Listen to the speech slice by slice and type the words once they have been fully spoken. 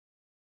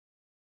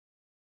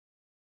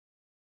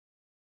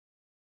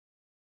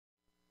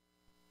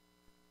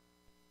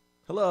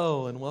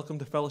Hello, and welcome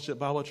to Fellowship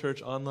Bible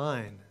Church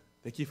Online.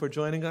 Thank you for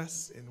joining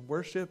us in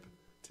worship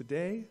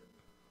today.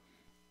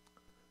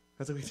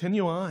 As we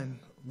continue on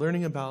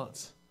learning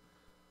about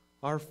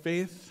our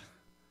faith,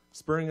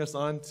 spurring us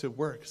on to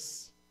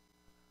works,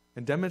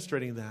 and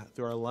demonstrating that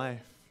through our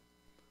life.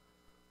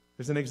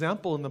 There's an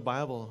example in the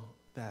Bible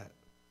that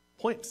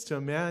points to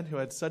a man who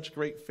had such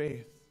great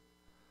faith.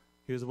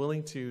 He was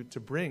willing to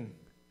bring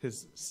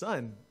his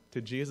son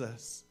to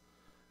Jesus.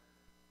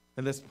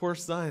 And this poor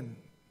son,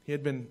 he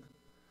had been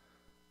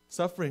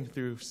suffering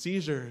through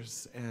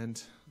seizures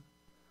and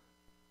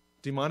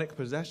demonic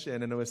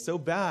possession, and it was so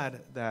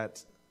bad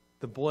that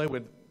the boy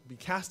would be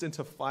cast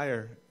into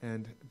fire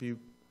and be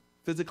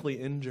physically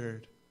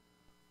injured.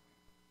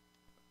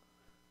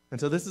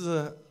 And so this is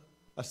a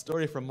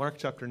story from Mark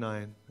chapter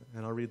 9,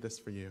 and I'll read this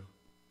for you.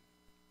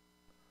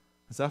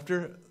 It's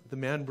after the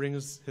man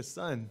brings his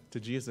son to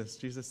Jesus.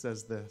 Jesus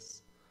says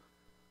this,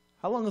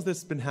 "How long has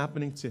this been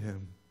happening to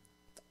him?"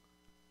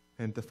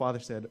 And the father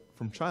said,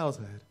 "From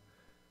childhood.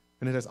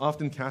 And it has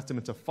often cast him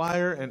into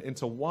fire and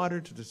into water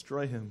to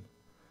destroy him.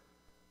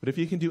 But if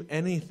you can do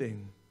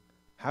anything,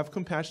 have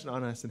compassion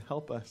on us and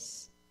help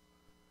us."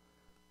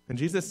 And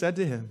Jesus said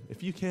to him,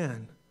 "If you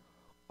can,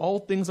 all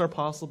things are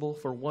possible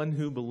for one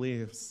who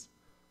believes."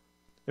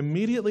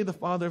 Immediately the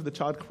father of the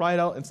child cried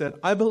out and said,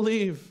 "I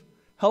believe,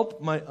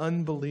 help my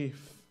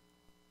unbelief."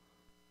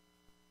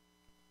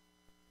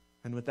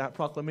 And with that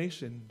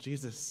proclamation,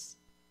 Jesus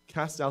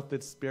cast out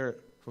the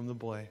spirit from the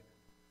boy,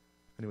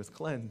 and he was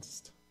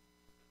cleansed.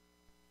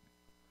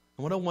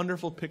 And what a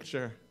wonderful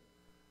picture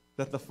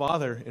that the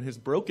father, in his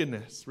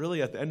brokenness,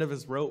 really at the end of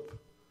his rope,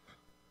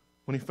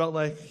 when he felt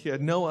like he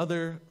had no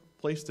other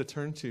place to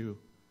turn to,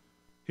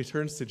 he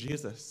turns to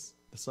Jesus,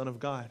 the Son of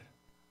God.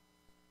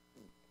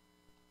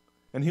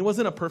 And he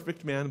wasn't a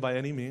perfect man by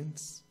any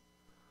means.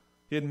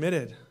 He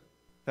admitted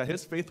that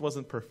his faith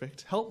wasn't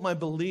perfect. "Help my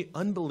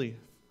unbelief.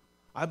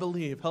 I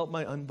believe, help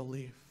my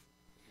unbelief."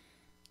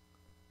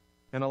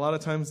 And a lot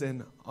of times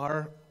in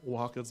our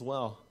walk as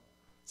well,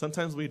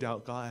 sometimes we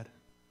doubt God.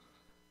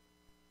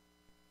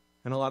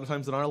 And a lot of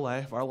times in our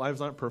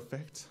lives aren't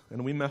perfect,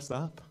 and we mess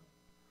up.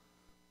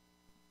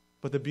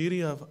 But the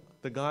beauty of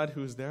the God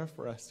who is there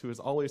for us, who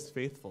is always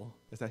faithful,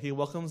 is that he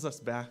welcomes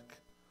us back.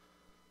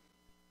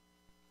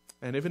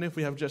 And even if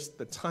we have just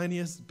the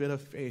tiniest bit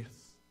of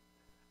faith,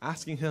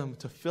 asking him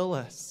to fill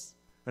us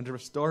and to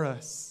restore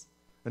us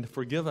and to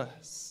forgive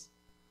us,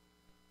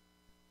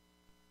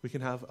 we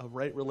can have a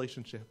right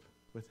relationship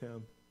with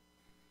him.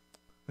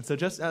 And so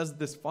just as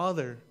this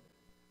father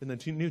in the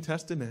New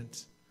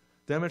Testament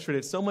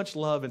demonstrated so much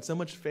love and so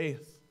much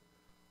faith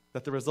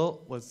that the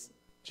result was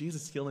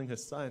Jesus healing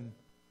his son,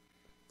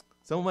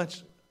 so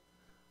much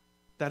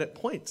that it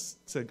points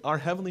to our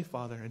Heavenly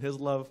Father and his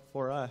love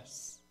for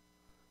us,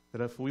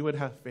 that if we would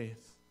have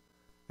faith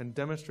and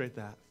demonstrate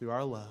that through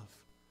our love,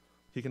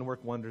 he can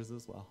work wonders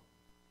as well.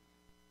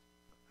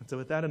 And so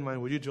with that in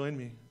mind, would you join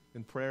me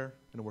in prayer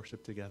and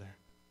worship together?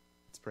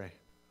 Let's pray.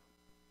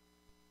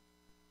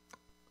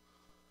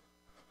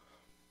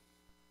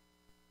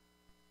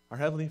 Our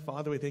Heavenly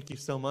Father, we thank you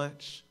so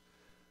much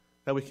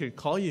that we can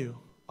call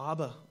you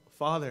Abba,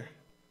 Father,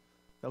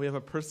 that we have a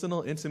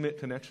personal, intimate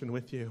connection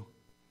with you,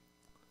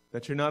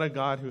 that you're not a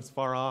God who's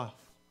far off,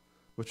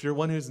 but you're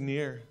one who's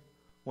near,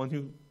 one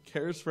who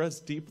cares for us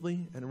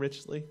deeply and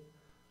richly,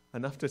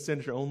 enough to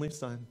send your only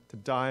Son to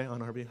die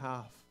on our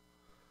behalf.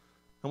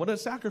 And what a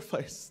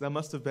sacrifice that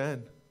must have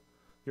been,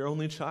 your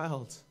only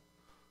child,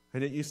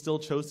 and yet you still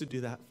chose to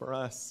do that for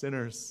us,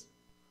 sinners.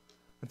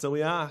 And so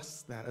we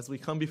ask that as we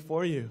come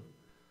before you,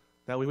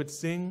 that we would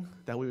sing,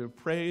 that we would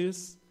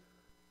praise,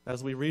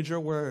 as we read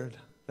your word,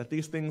 that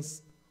these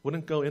things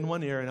wouldn't go in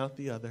one ear and out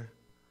the other.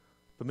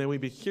 But may we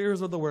be hearers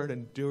of the word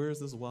and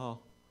doers as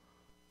well.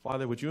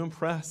 Father, would you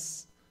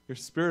impress your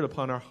spirit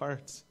upon our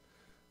hearts?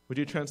 Would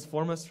you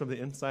transform us from the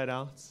inside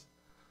out,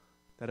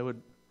 that it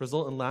would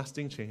result in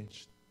lasting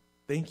change?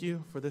 Thank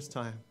you for this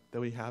time that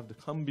we have to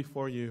come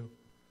before you.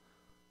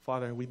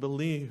 Father, we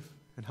believe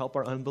and help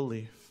our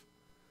unbelief.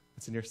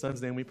 It's in your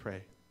Son's name we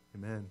pray.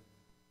 Amen.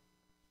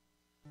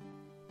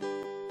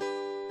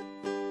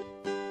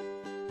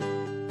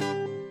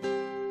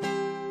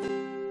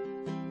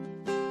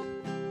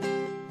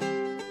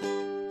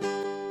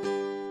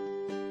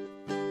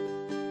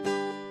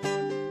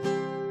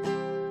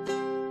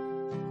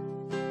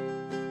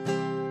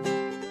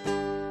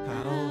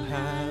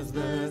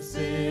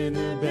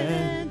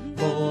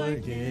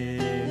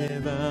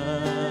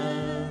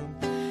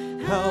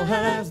 How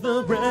has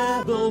the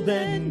rebel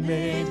been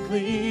made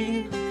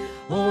clean,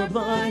 or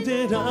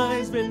blinded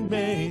eyes been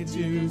made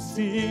to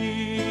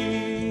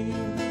see?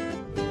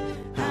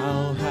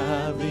 How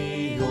have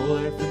the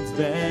orphans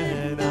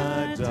been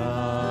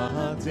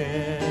adopted,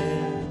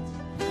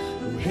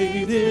 who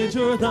hated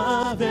your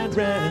love and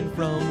ran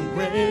from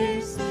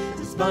grace,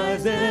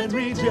 despised and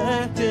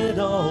rejected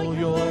all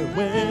your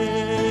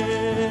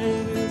ways?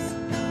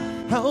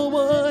 How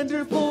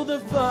wonderful the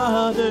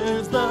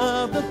Father's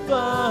love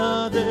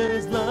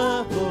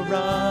for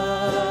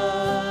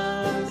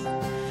us,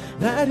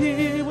 that that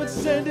he would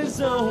send his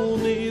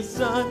only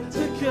Son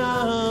to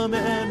come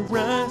and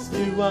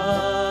rescue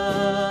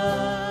us.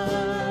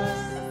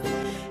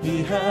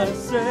 He has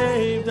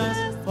saved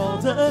us,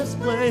 called us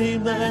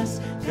blameless,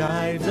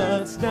 guides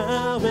us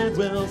now and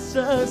will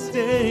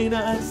sustain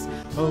us.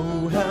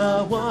 Oh,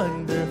 how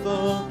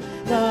wonderful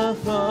the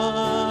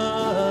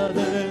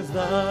Father's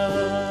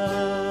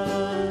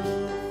love.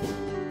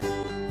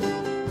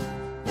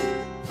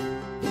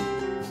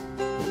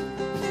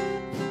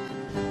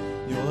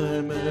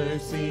 Your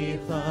mercy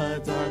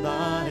floods our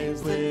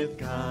lives with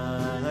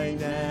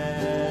kindness.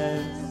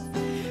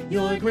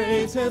 Your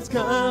grace has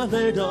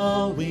colored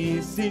all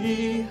we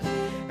see,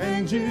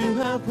 and you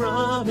have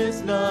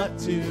promised not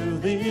to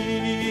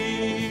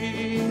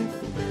leave.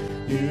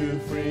 You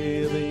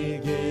freely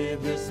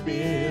give your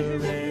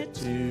Spirit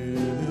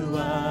to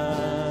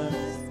us,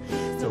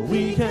 so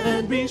we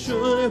can be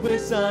sure we're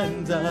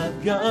sons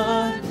of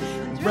God,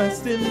 and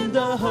rest in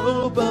the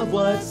hope of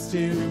what's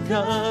to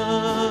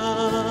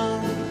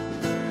come.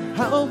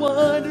 How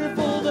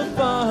wonderful the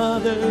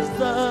Father's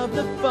love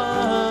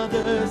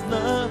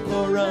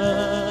for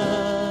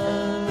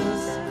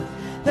us,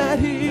 that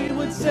he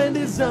would send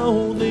his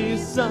only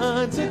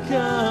Son to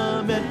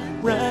come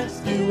and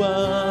rescue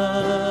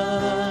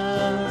us.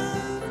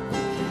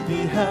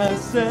 He has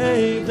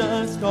saved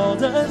us,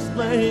 called us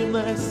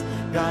blameless,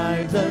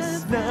 guides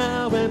us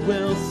now and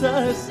will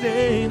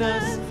sustain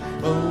us.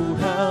 Oh,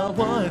 how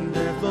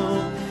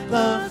wonderful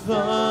the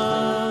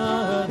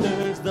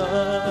Father's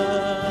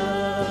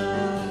love.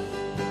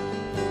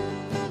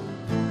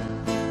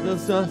 The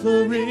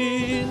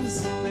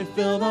sufferings, they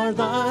filled our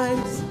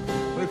lives.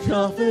 We're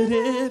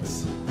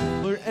confident,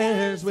 we're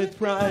heirs with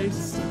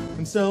Christ,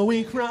 and so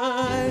we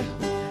cry,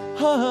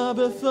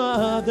 Abba,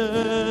 Father.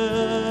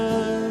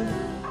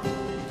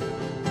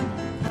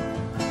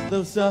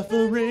 Those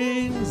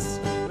sufferings,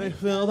 they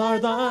filled our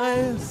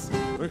lives.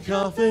 We're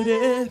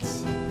confident,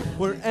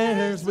 we're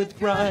heirs with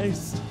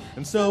Christ,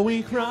 and so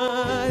we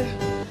cry,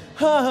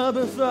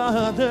 Abba,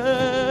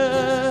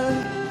 Father.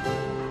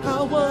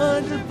 How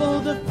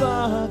wonderful the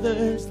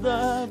Father's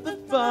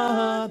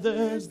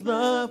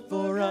love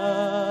for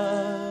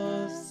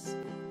us,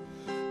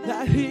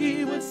 that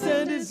he would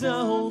send his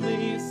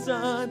only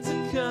Son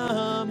to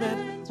come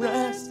and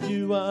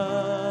rescue us.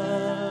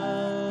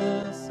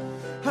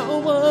 How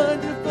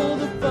wonderful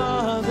the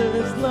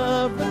Father's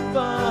love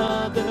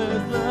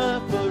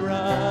for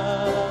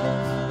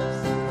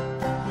us,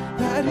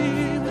 that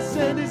he would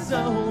send his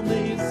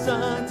only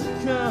Son to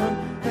come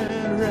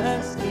and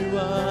rescue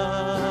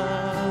us.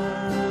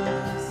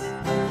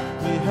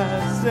 He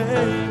has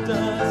saved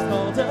us,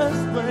 called us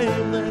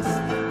blameless,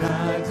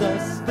 guides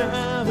us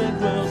now and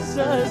will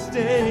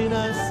sustain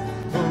us.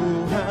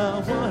 Oh,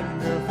 how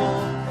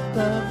wonderful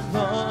the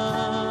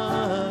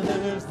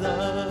Father's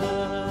love.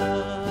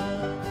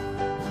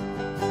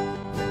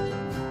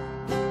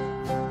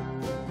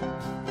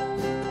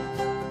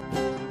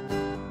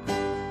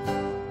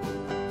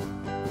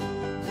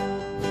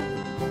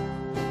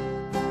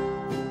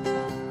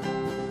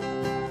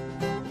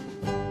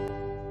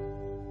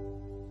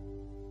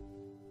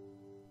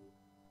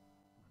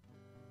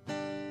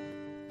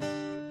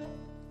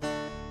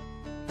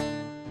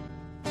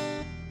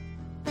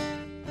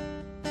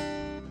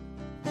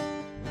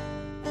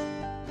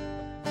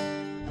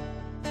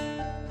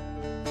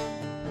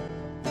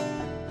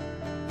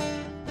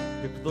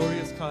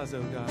 Glorious cause,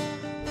 O God.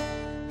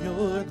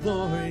 Your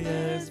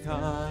glorious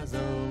cause,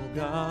 O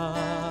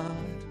God,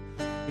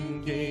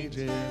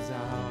 engages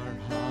our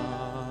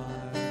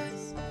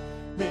hearts.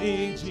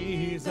 May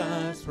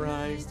Jesus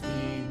Christ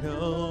be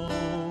known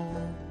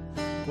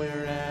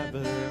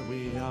wherever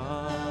we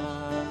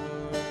are.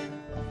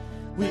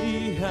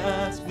 We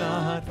ask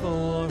not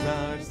for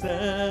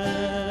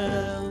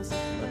ourselves,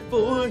 but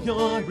for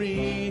your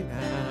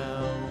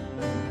renown.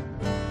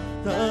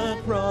 The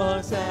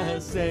cross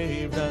has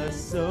saved us,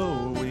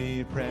 so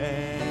we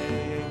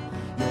pray.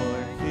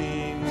 Your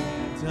kingdom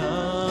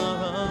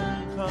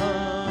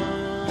come.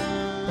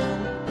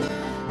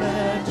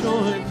 Let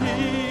your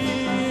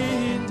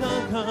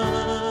kingdom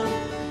come.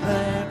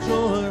 Let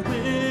your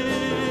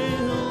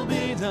will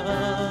be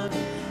done,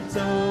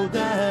 so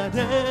that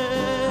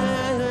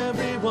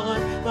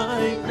everyone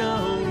might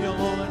know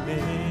your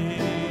name.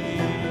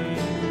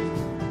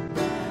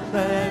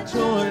 Let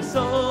your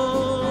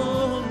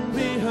song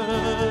be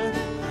heard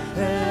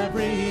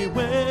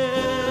everywhere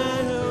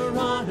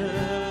on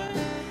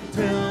earth,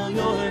 till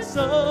your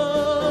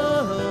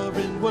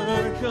sovereign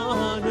work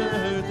on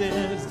earth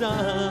is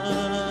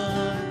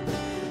done.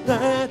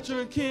 Let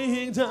your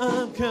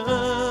kingdom come.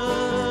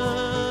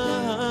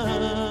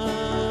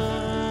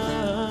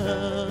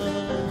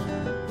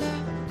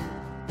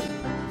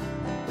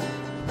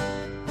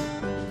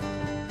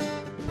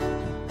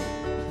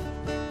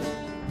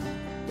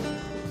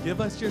 Give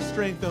us your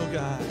strength, O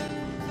God.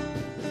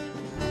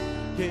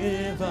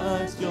 Give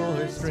us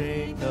your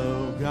strength,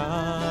 O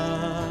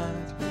God,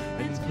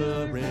 and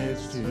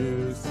courage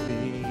to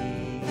speak.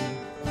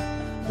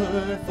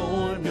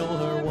 Perform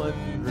your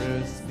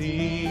wondrous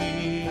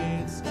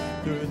deeds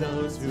through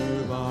those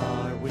who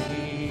are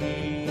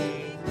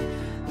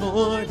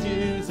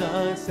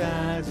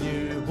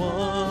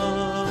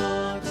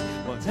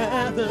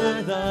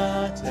answer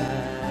the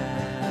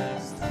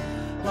test.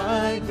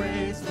 By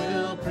grace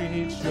we'll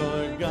preach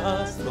your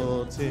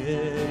gospel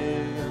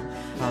till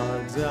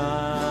our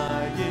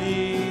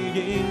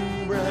dying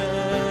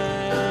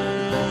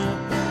breath.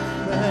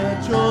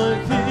 Let your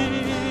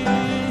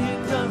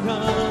kingdom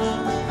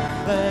come,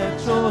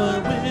 let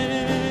your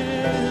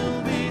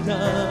will be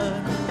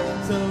done,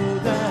 so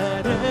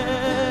that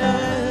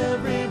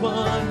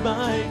everyone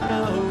might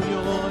know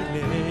your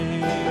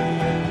name.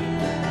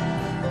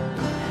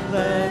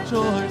 Let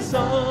your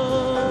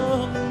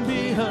song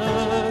be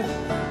heard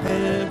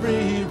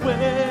everywhere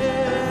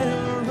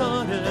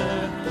on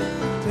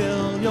earth,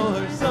 till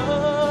your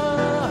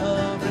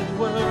sovereign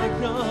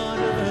work on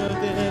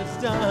earth is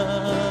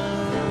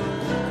done.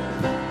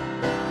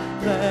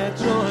 Let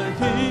your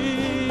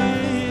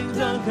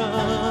kingdom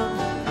come,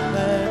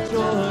 let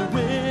your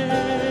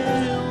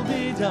will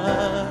be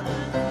done,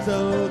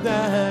 so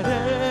that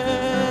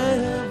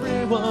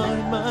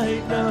everyone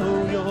might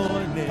know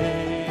your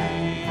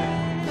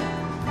name.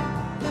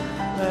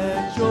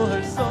 Let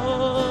your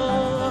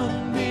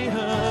song be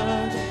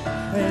heard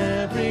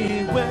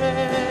everywhere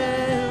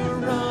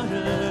on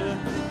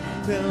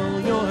earth, till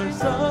your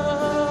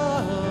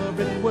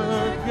sovereign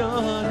work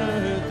on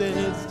earth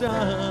is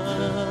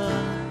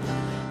done.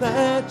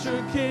 Let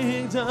your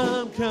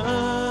kingdom come.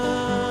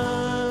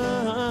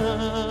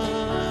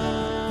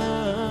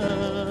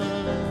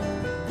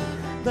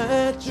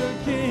 Let your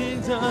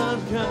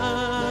kingdom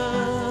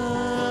come.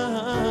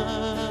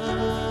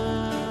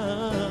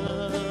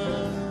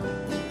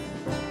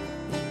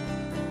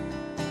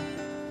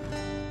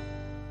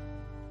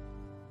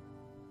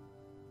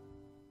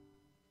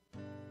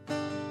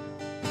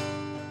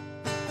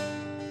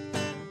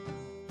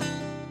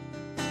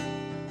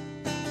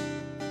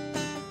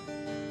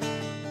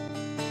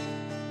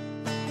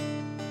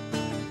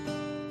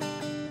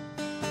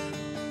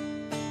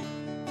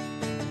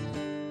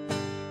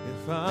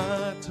 If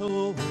I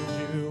told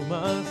you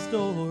my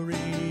story,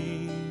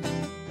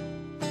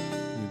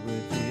 you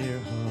would hear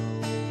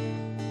hope,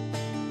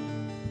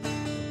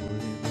 you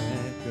wouldn't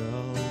let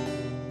go.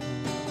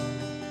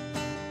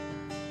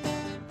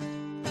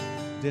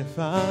 If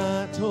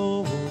I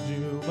told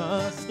you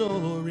my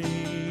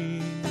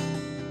story,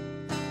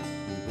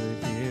 you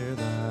would hear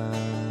that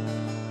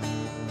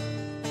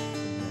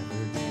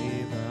never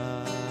gave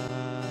up.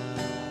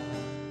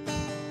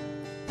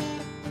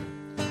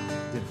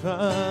 If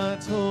I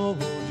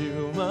told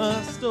you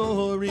my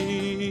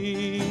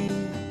story,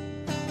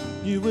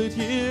 you would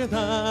hear life,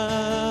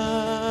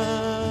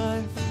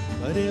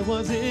 but it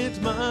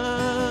wasn't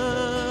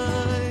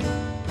mine.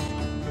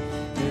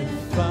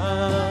 If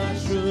I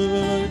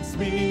should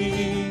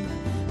speak,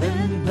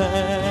 then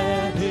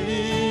that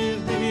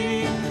is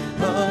me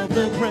of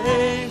the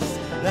grace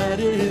that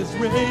is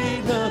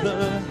great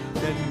other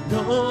than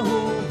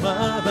no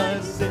my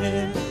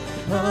sin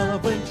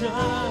of when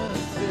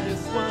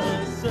justice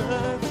was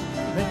served,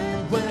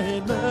 and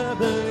when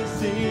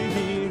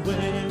mercy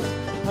went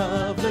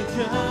of the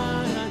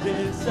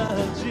kindness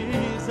of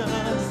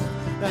Jesus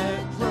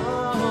that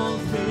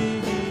draws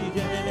me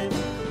in.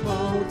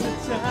 Oh, to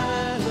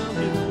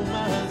tell you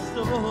my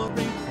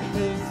story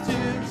is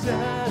to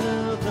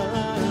tell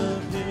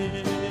of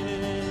Him.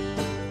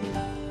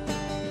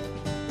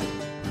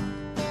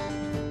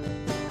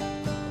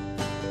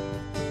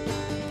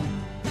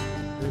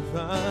 If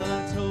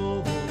I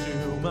told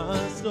you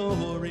my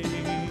story,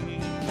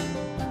 you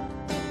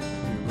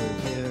would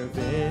hear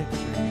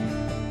victory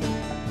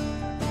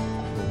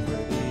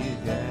over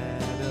the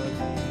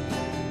enemy.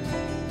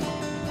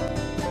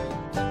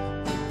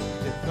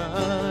 If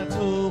I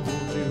told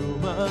you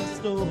my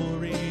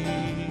story,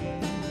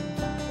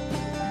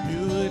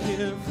 you would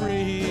hear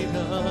freedom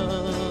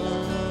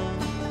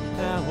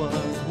that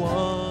was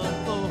won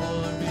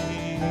for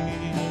me.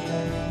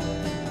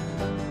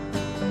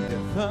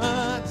 If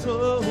I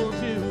told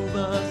you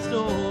my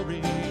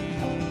story,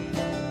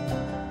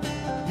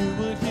 you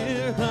would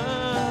hear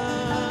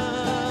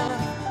God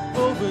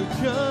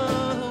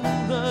overcome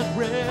the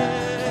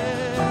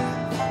grave.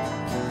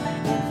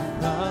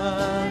 If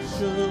I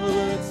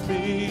should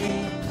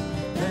speak,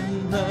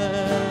 then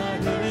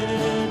let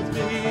it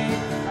be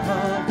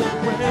of the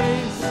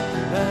grace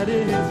that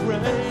is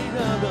great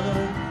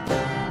above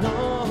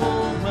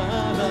no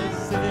my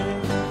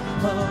sin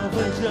of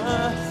a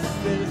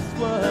justice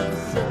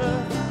was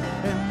served,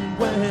 and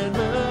when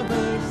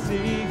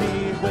mercy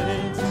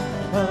went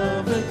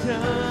of the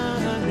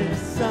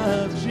kindness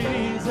of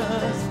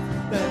Jesus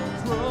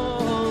that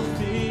drove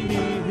me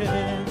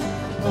in.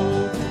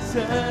 Oh, to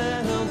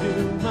tell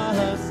you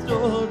my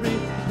story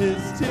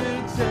is to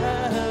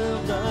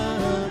tell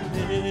of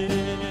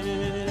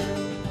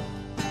Him.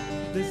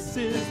 This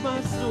is my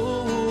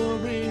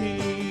story,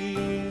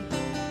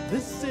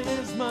 this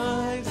is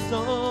my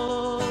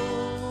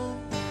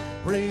song,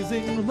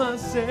 praising my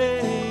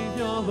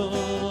Savior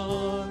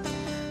all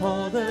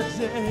the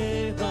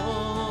day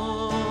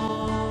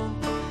long.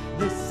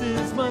 This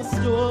is my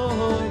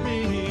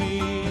story,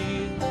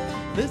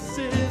 this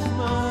is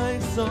my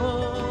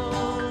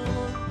song,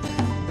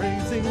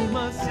 praising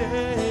my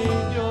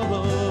Savior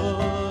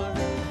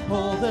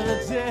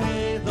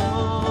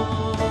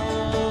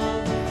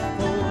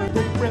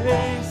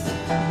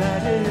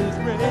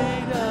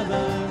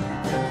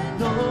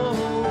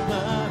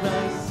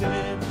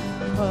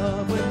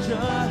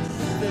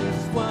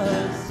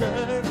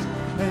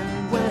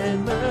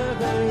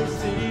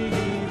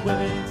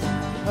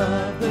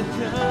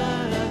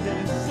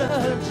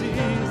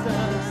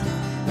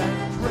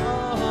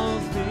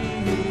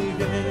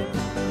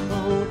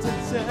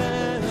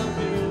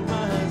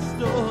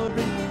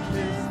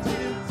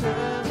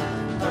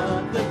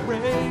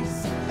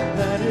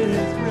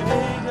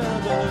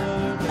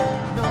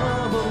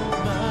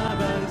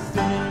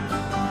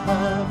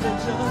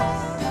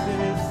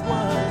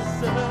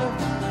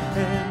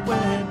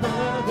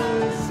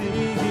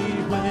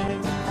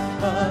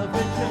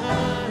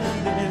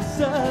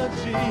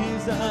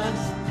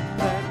us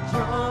that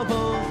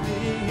troubles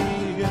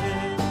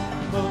begin.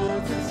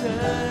 Oh, to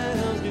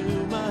tell you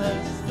my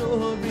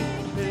story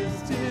is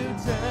to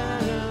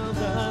tell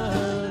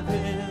of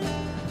Him.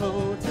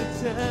 Oh, to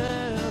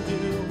tell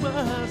you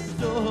my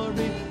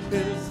story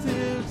is to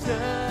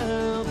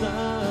tell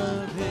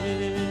of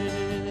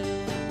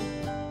Him.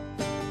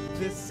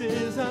 This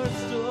is our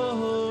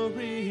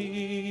story.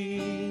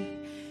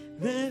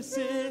 This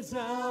is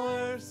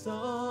our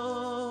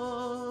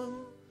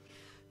song,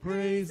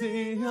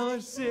 praising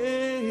our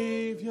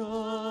Savior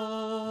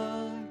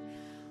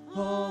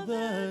all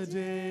the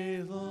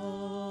day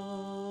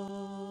long.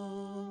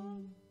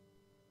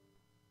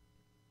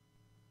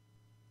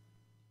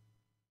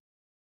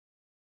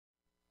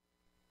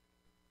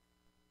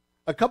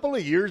 A couple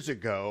of years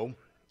ago,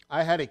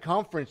 I had a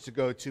conference to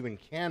go to in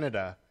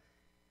Canada,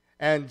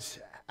 and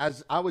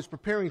as I was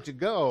preparing to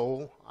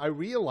go, I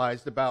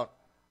realized about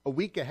a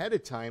week ahead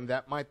of time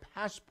that my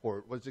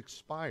passport was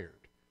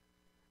expired.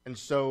 And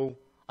so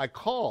I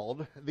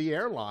called the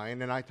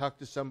airline and I talked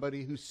to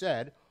somebody who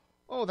said,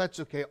 oh, that's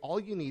okay, all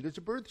you need is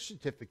a birth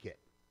certificate.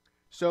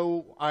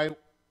 So I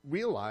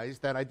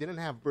realized that I didn't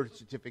have a birth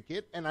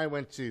certificate, and I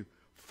went to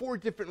 4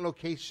 different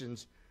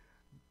locations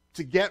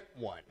to get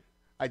one.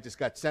 I just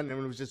got sent,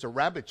 and it was just a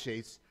rabbit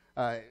chase,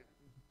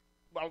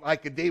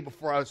 like a day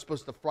before I was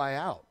supposed to fly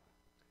out.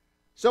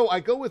 So I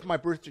go with my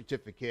birth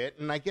certificate,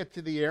 and I get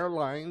to the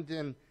airline,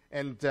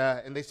 and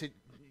they said,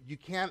 you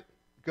can't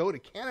go to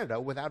Canada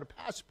without a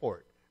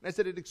passport. And I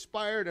said, it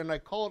expired, and I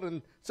called,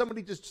 and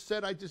somebody just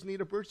said, I just need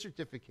a birth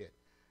certificate.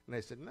 And I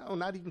said, no,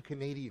 not even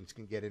Canadians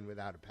can get in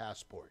without a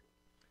passport.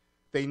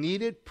 They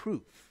needed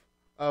proof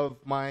of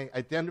my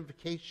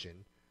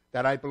identification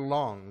that I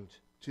belonged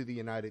to the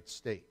United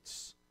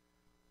States.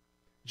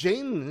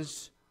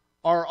 James,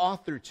 our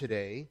author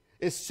today,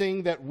 is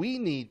saying that we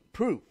need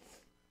proof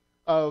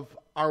of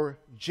our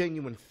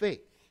genuine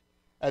faith.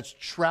 As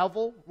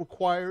travel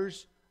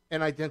requires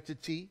an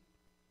identity,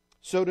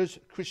 so does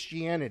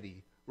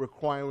Christianity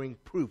requiring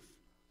proof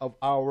of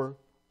our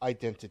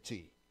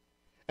identity.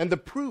 And the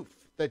proof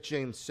that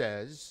James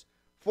says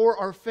for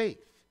our faith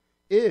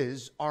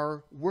is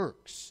our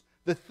works,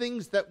 the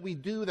things that we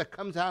do that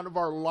comes out of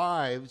our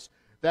lives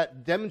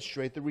that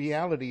demonstrate the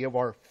reality of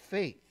our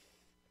faith.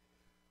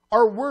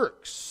 Our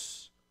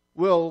works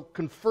will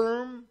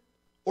confirm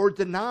or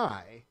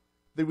deny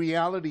the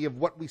reality of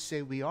what we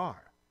say we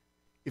are.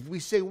 If we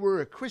say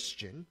we're a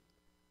Christian,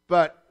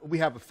 but we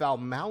have a foul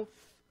mouth,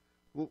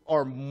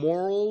 our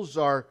morals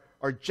are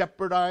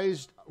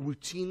jeopardized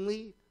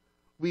routinely,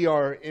 we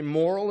are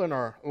immoral in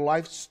our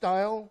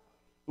lifestyle,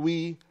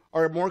 we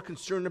are more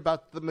concerned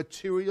about the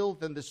material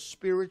than the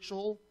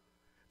spiritual,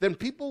 then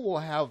people will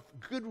have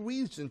good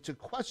reason to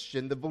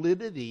question the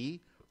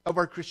validity of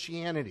our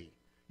Christianity.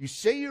 You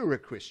say you're a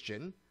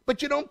Christian,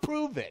 but you don't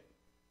prove it.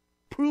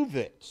 Prove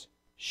it.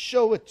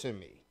 Show it to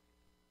me.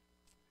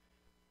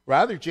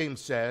 Rather, James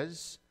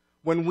says,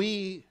 when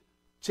we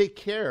take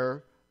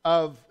care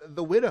of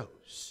the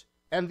widows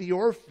and the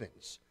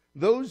orphans,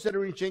 those that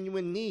are in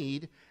genuine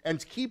need,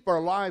 and keep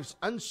our lives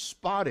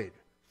unspotted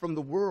from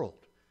the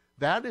world,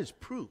 that is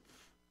proof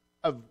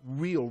of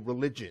real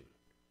religion.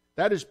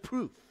 That is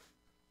proof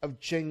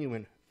of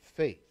genuine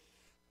faith.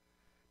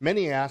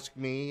 Many ask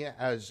me,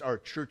 as our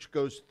church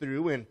goes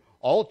through, and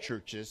all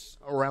churches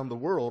around the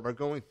world are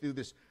going through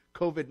this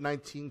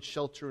COVID-19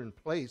 shelter in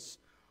place,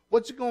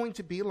 what's it going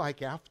to be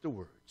like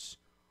afterwards?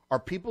 Are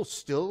people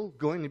still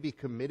going to be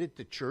committed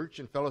to church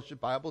and Fellowship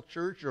Bible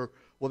Church, or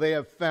will they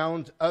have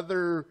found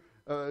other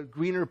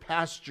greener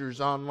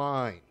pastures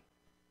online?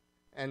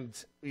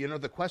 And,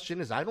 the question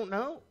is, I don't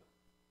know.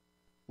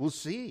 We'll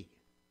see.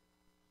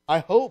 I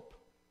hope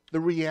the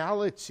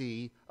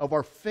reality of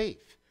our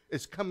faith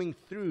is coming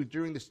through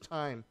during this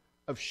time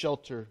of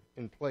shelter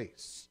in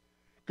place.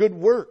 Good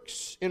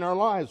works in our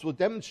lives will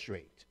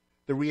demonstrate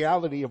the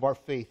reality of our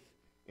faith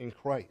in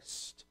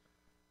Christ.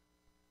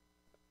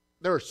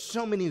 There are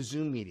so many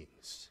Zoom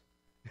meetings,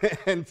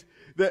 and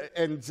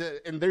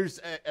there's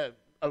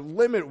a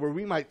limit where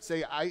we might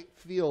say, I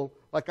feel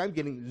like I'm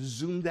getting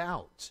zoomed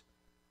out.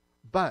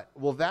 But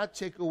will that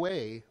take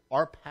away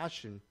our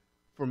passion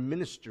for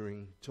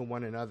ministering to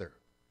one another?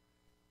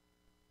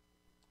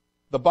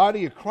 The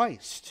body of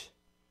Christ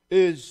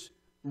is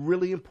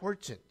really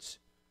important.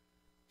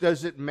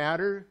 Does it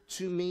matter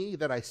to me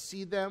that I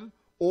see them,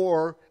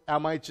 or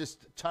am I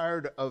just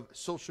tired of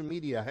social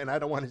media and I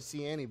don't want to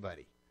see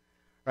anybody?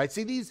 Right?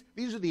 See, these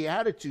are the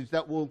attitudes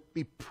that will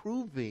be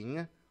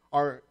proving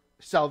our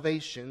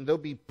salvation. They'll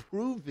be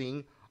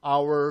proving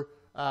our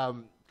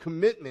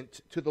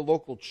commitment to the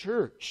local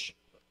church.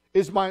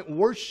 Is my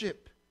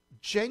worship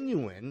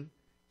genuine,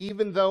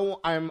 even though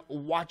I'm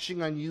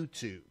watching on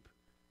YouTube?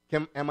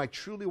 Am I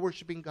truly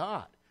worshiping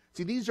God?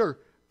 See, these are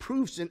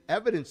proofs and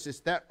evidences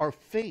that our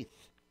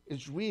faith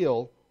is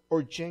real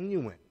or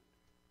genuine.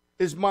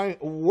 Is my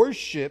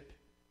worship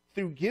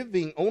through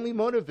giving only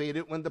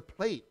motivated when the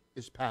plate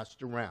is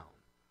passed around?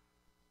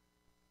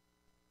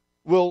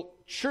 Will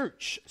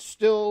church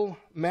still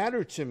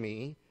matter to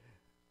me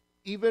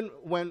even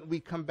when we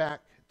come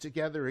back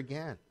together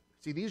again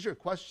See, these are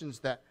questions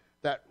that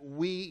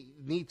we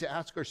need to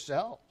ask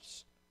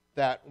ourselves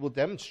that will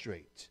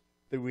demonstrate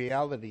the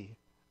reality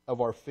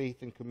of our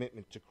faith and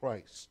commitment to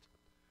Christ.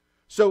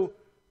 So,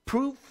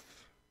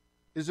 proof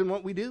is in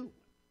what we do.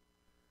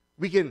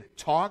 We can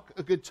talk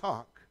a good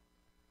talk,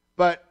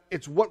 but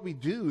it's what we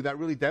do that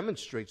really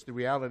demonstrates the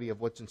reality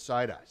of what's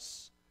inside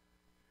us.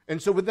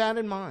 And so with that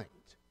in mind,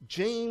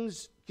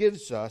 James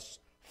gives us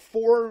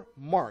 4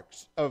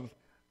 marks of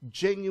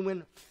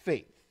genuine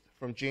faith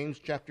from James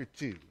chapter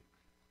 2,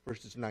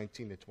 verses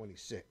 19 to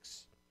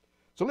 26.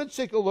 So let's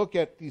take a look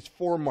at these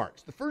 4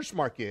 marks. The first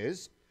mark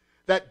is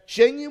that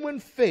genuine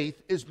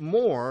faith is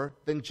more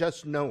than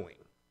just knowing.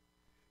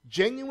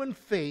 Genuine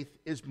faith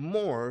is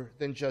more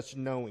than just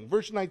knowing.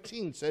 Verse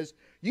 19 says,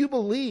 you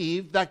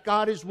believe that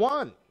God is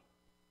one.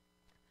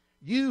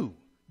 You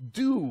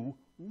do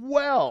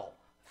well.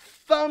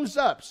 Thumbs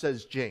up,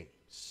 says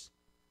James.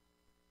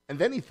 And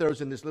then he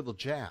throws in this little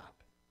jab.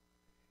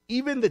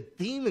 Even the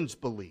demons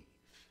believe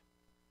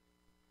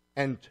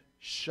and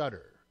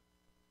shudder,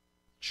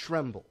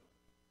 tremble,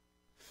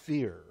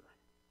 fear.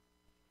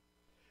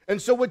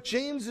 And so what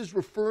James is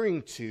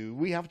referring to,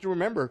 we have to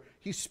remember,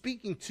 he's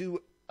speaking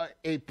to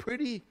a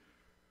pretty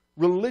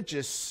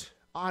religious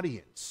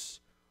audience.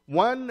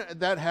 One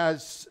that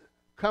has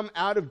come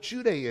out of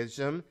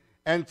Judaism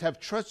and have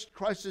trusted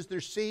Christ as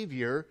their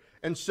Savior,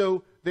 and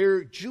so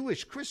they're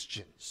Jewish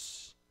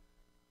Christians.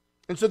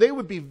 And so they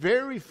would be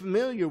very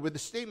familiar with the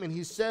statement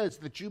he says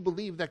that you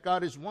believe that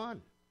God is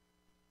one.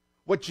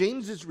 What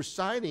James is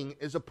reciting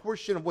is a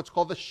portion of what's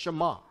called the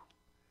Shema.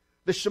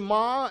 The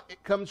Shema,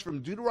 it comes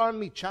from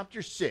Deuteronomy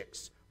chapter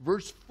 6,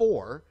 verse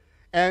 4,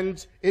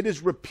 and it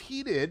is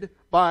repeated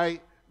by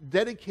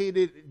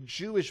dedicated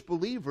Jewish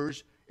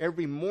believers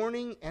every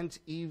morning and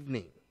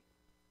evening.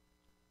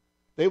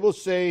 They will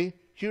say,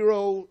 Hear,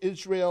 O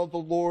Israel, the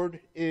Lord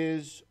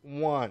is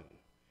one.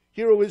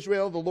 Hear, O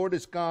Israel, the Lord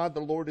is God, the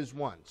Lord is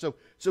one.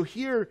 So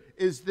here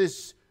is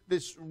this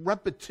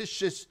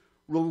repetitious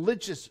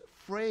religious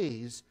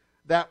phrase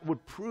that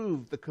would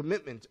prove the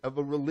commitment of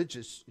a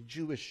religious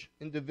Jewish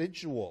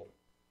individual.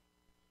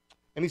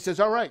 And he says,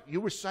 all right,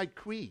 you recite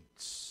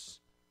creeds.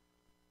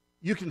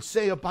 You can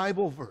say a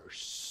Bible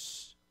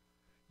verse.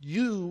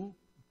 You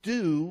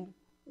do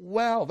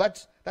well.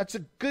 That's a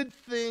good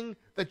thing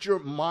that you're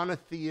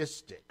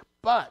monotheistic.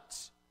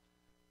 But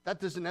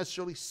that doesn't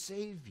necessarily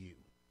save you.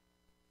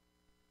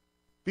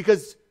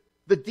 Because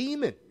the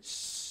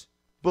demons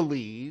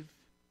believe,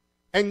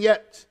 and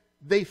yet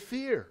they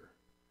fear.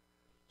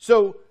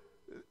 So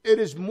it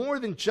is more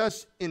than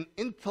just an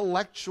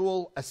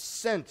intellectual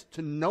assent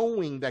to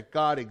knowing that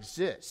God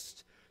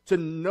exists, to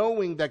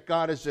knowing that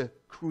God is a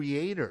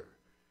creator.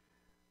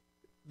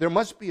 There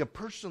must be a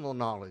personal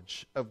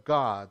knowledge of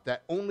God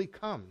that only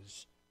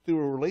comes through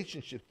a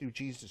relationship through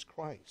Jesus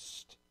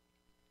Christ.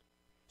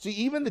 See,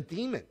 even the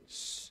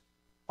demons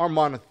are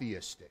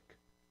monotheistic.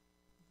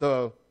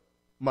 The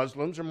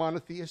Muslims are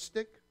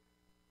monotheistic.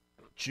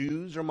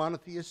 Jews are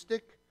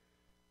monotheistic.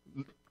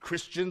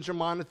 Christians are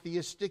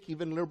monotheistic,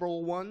 even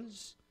liberal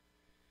ones.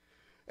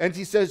 And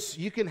he says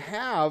you can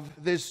have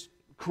this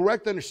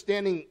correct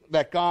understanding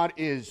that God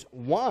is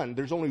one.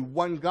 There's only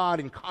one God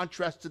in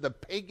contrast to the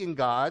pagan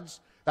gods.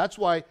 That's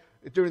why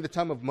during the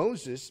time of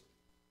Moses,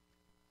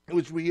 it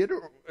was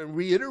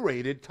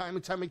reiterated time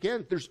and time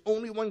again. There's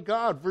only one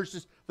God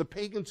versus the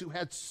pagans who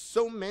had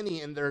so many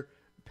in their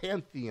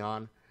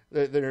pantheon,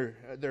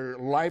 their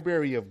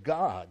library of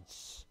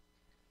gods.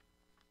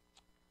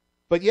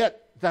 But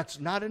yet, that's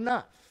not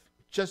enough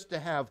just to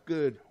have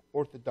good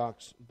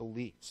orthodox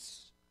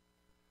beliefs.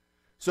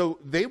 So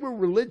they were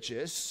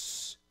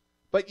religious,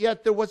 but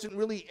yet there wasn't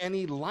really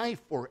any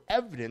life or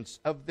evidence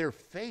of their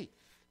faith.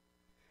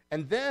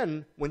 And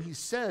then when he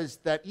says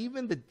that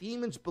even the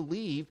demons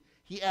believe,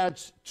 he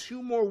adds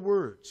 2 more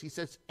words. He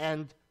says,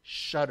 and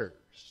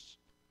shudders,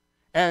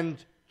 and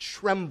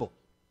tremble,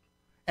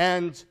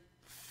 and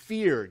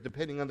fear,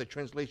 depending on the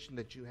translation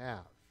that you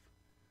have.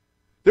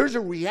 There's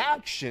a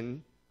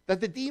reaction that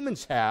the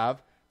demons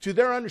have to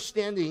their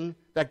understanding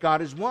that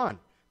God is one.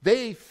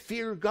 They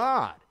fear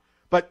God,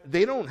 but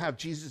they don't have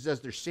Jesus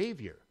as their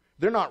Savior.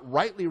 They're not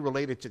rightly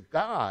related to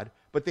God,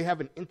 but they have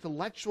an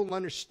intellectual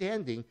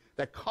understanding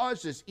that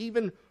causes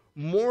even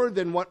more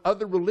than what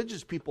other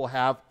religious people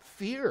have,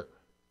 fear.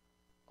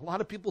 A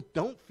lot of people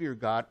don't fear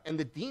God, and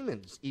the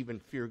demons even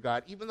fear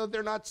God, even though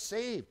they're not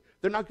saved.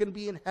 They're not going to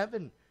be in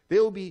heaven. They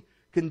will be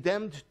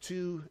condemned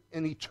to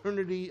an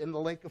eternity in the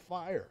lake of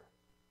fire.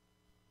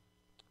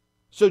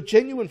 So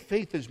genuine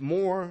faith is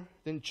more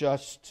than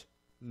just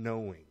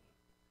knowing.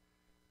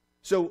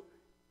 So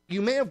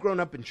you may have grown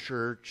up in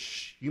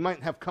church. You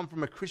might have come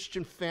from a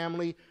Christian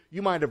family.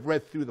 You might have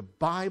read through the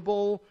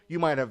Bible. You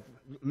might have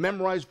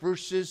memorized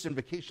verses in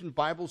vacation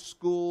Bible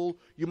school.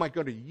 You might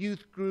go to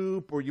youth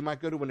group, or you might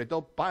go to an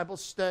adult Bible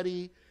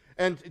study.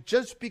 And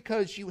just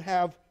because you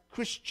have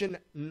Christian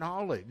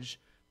knowledge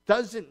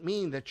doesn't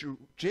mean that you're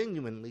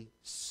genuinely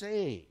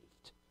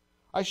saved.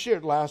 I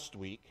shared last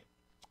week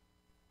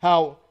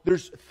how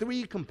there's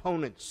 3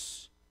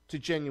 components to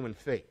genuine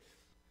faith.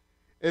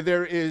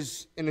 There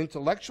is an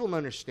intellectual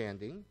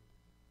understanding.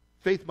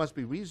 Faith must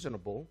be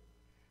reasonable.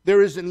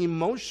 There is an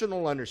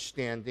emotional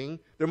understanding.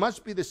 There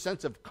must be the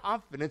sense of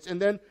confidence.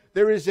 And then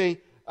there is a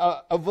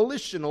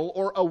volitional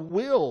or a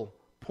will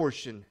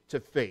portion to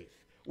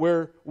faith,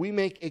 where we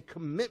make a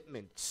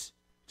commitment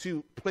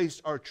to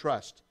place our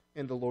trust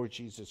in the Lord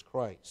Jesus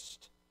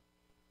Christ.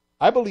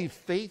 I believe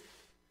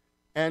faith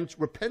and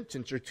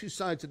repentance are two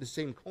sides of the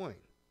same coin.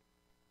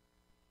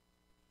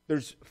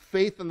 There's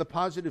faith on the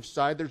positive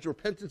side, there's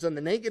repentance on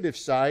the negative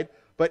side,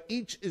 but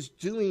each is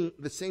doing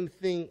the same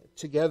thing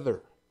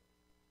together.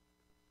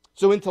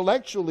 So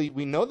intellectually,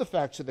 we know the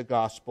facts of the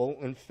gospel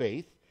and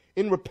faith.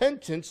 In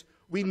repentance,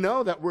 we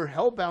know that we're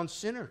hell-bound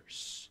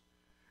sinners.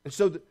 And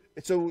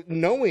so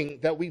knowing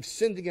that we've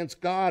sinned against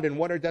God and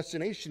what our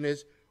destination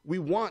is, we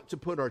want to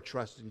put our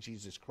trust in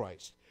Jesus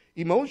Christ.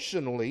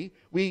 Emotionally,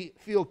 we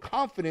feel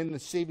confident in the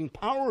saving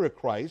power of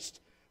Christ,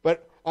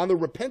 but on the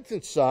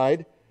repentance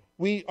side,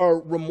 we are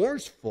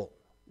remorseful.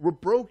 We're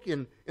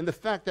broken in the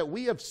fact that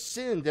we have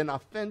sinned and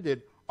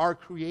offended our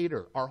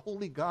Creator, our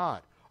holy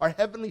God, our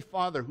Heavenly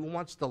Father who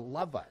wants to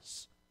love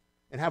us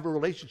and have a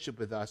relationship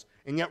with us,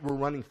 and yet we're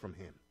running from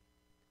Him.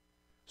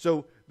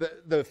 So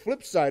the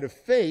flip side of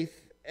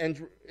faith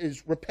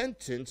is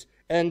repentance,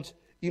 and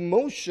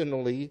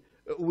emotionally,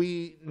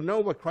 we know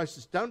what Christ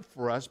has done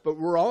for us, but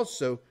we're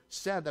also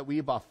sad that we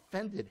have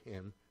offended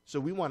Him, so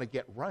we want to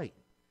get right.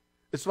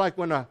 It's like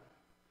when a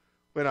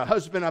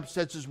husband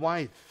upsets his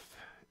wife,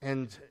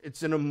 and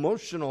it's an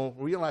emotional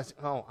realizing,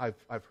 oh,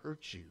 I've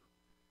hurt you.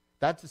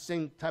 That's the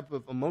same type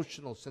of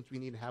emotional sense we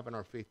need to have in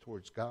our faith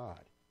towards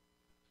God.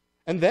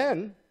 And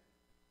then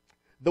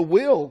the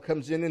will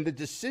comes in the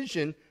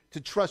decision to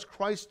trust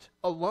Christ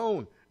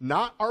alone,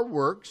 not our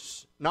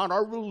works, not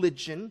our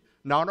religion,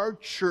 not our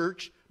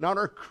church, not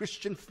our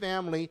Christian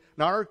family,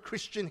 not our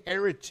Christian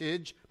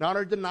heritage, not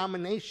our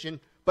denomination,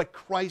 but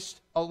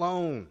Christ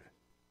alone.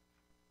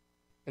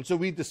 And so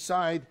we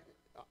decide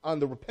on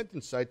the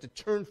repentance side to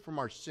turn from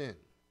our sin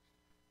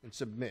and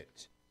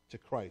submit to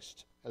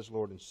Christ as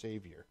Lord and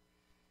Savior.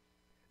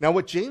 Now,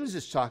 what James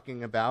is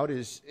talking about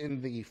is,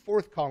 in the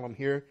fourth column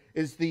here,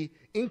 is the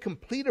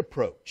incomplete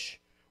approach,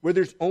 where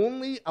there's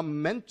only a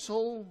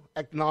mental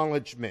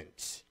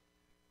acknowledgement.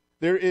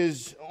 There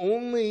is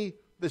only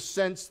the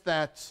sense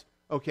that,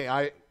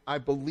 okay, I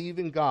believe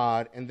in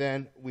God, and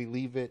then we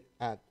leave it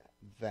at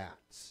that.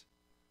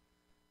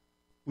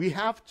 We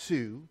have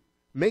to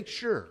make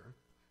sure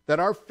that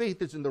our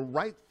faith is in the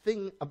right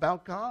thing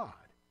about God.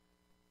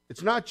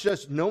 It's not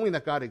just knowing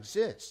that God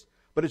exists,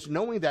 but it's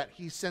knowing that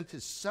He sent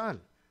His Son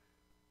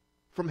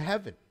from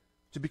heaven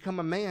to become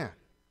a man,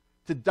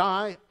 to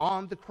die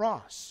on the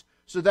cross,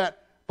 so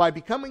that by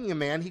becoming a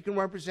man, He can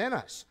represent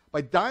us.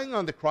 By dying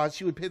on the cross,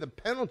 He would pay the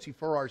penalty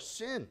for our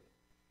sin.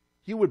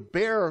 He would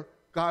bear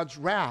God's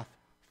wrath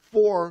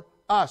for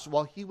us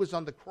while He was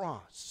on the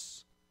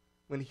cross,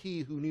 when He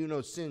who knew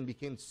no sin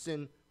became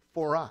sin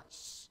for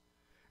us.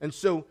 And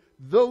so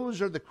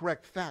those are the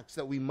correct facts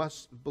that we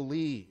must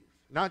believe,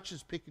 not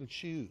just pick and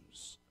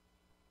choose.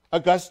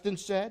 Augustine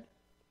said,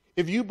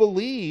 if you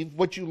believe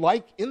what you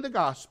like in the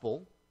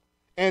gospel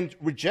and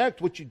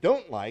reject what you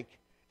don't like,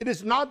 it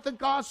is not the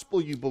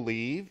gospel you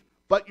believe,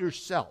 but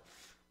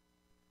yourself.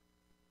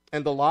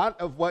 And a lot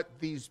of what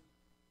these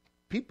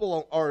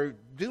people are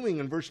doing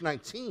in verse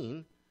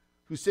 19,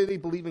 who say they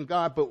believe in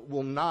God but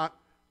will not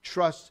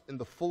trust in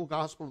the full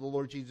gospel of the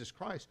Lord Jesus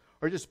Christ,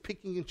 are just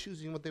picking and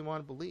choosing what they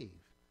want to believe.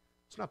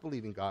 It's not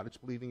believing God, it's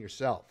believing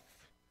yourself.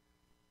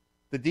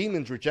 The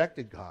demons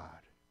rejected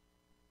God.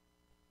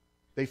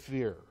 They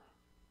fear.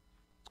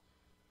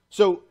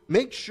 So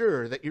make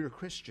sure that you're a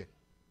Christian.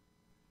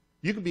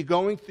 You can be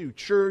going through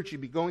church, you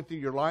can be going through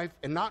your life,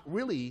 and not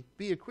really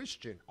be a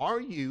Christian.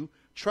 Are you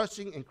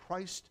trusting in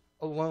Christ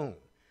alone?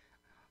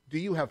 Do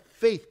you have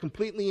faith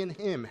completely in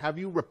Him? Have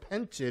you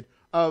repented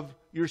of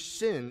your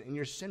sin and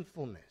your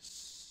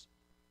sinfulness?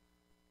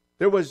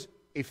 There was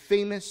a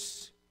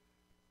famous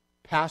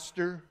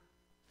pastor,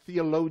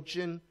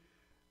 theologian,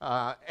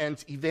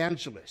 and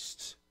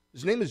evangelist.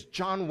 His name is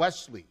John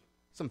Wesley,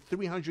 some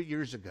 300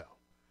 years ago.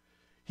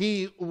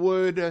 He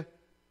would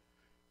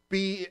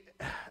be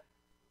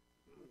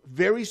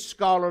very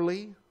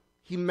scholarly.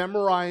 He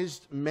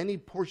memorized many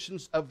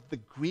portions of the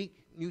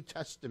Greek New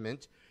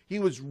Testament. He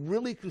was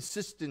really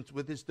consistent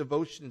with his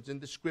devotions in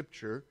the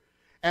Scripture.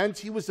 And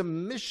he was a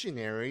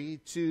missionary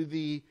to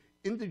the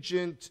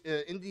indigent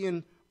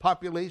Indian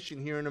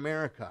population here in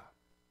America.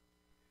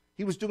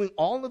 He was doing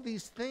all of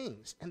these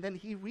things, and then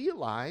he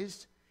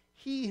realized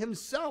he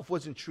himself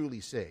wasn't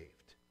truly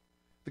saved.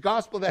 The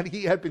gospel that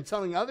he had been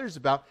telling others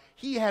about,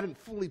 he hadn't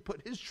fully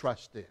put his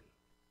trust in.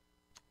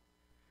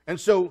 And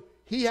so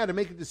he had to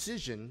make a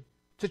decision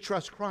to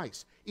trust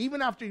Christ,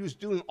 even after he was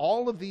doing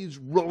all of these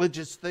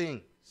religious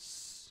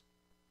things.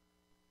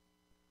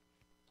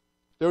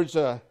 There's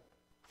a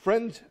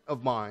friend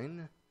of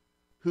mine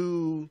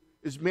who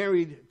is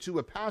married to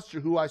a pastor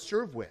who I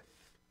serve with.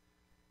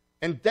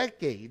 And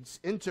decades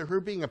into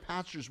her being a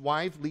pastor's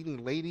wife,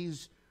 leading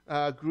ladies'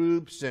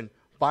 groups and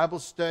Bible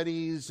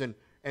studies and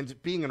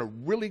being a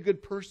really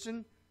good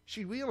person,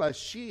 she realized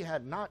she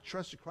had not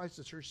trusted Christ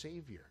as her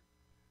Savior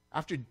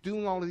after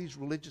doing all of these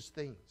religious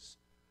things.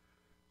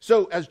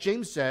 So, as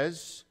James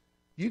says,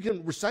 you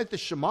can recite the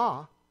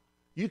Shema.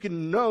 You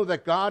can know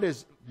that God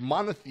is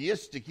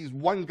monotheistic. He's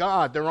one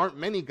God. There aren't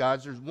many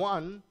gods. There's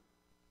one.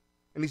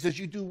 And he says,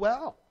 you do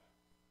well.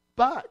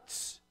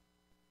 But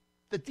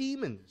the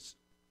demons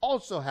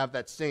also have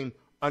that same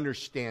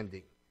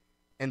understanding,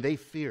 and they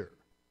fear.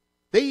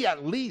 They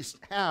at least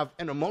have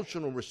an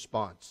emotional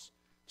response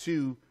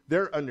to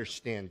their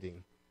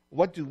understanding.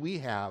 What do we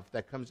have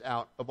that comes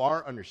out of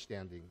our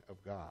understanding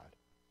of God?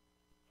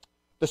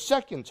 The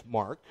second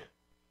mark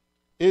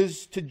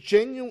is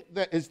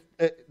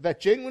that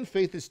genuine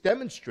faith is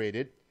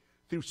demonstrated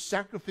through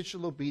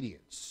sacrificial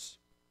obedience.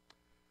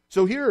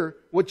 So here,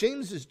 what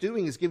James is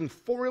doing is giving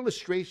 4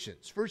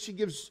 illustrations. First, he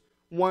gives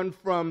one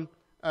from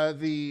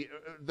the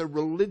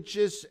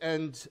religious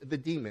and the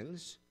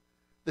demons.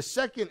 The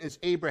second is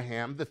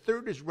Abraham. The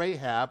third is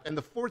Rahab. And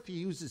the fourth, he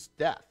uses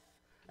death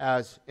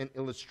as an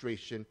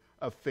illustration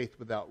of faith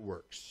without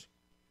works.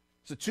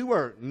 So 2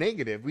 are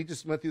negative. We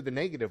just went through the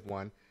negative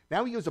one.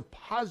 Now he gives a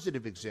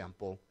positive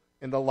example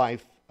in the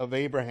life of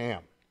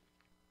Abraham.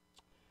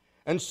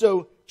 And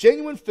so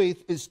genuine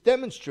faith is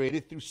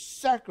demonstrated through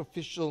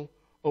sacrificial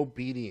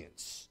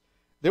obedience.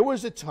 There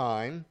was a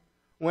time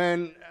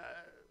when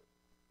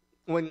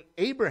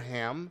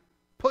Abraham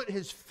put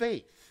his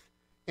faith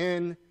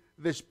in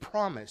this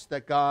promise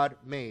that God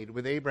made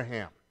with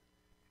Abraham.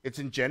 It's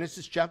in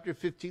Genesis chapter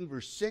 15,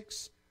 verse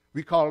 6.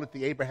 We call it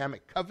the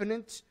Abrahamic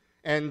covenant.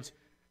 And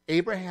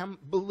Abraham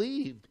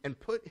believed and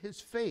put his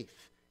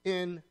faith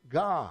in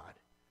God.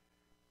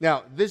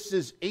 Now, this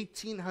is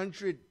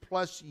 1,800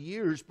 plus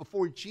years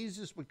before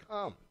Jesus would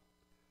come.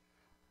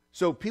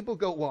 So people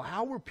go, well,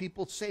 how were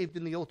people saved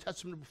in the Old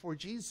Testament before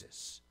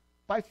Jesus?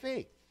 By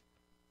faith.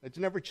 It's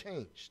never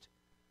changed.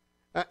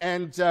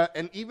 And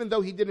even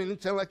though he didn't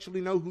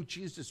intellectually know who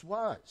Jesus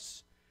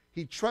was,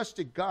 he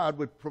trusted God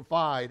would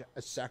provide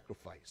a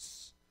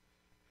sacrifice.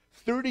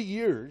 30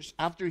 years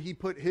after he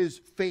put his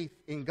faith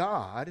in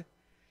God,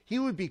 he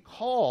would be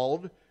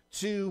called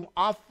to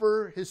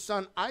offer his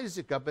son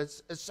Isaac up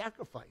as a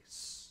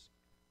sacrifice.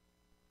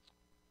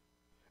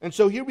 And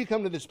so here we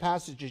come to this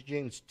passage of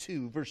James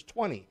 2, verse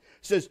 20. It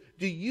says,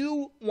 do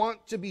you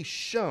want to be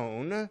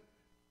shown,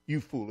 you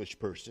foolish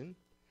person,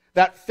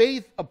 that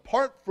faith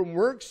apart from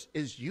works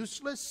is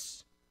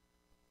useless?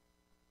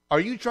 Are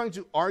you trying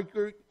to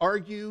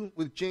argue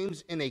with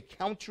James in a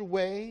counter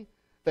way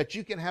that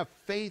you can have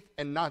faith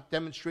and not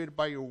demonstrate it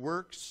by your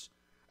works?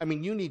 I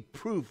mean, you need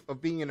proof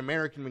of being an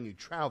American when you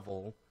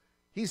travel.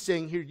 He's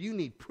saying here, you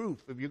need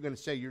proof if you're going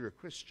to say you're a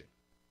Christian.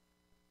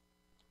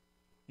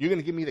 You're going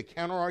to give me the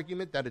counter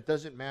argument that it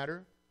doesn't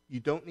matter? You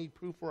don't need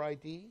proof or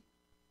ID?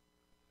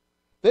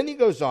 Then he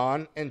goes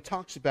on and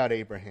talks about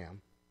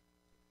Abraham.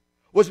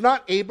 Was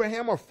not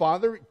Abraham, our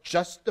father,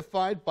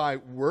 justified by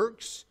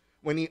works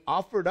when he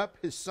offered up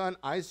his son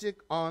Isaac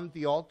on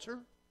the altar?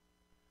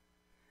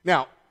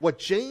 Now, what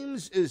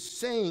James is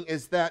saying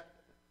is that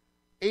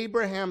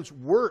Abraham's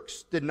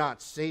works did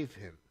not save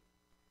him.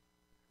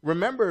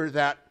 Remember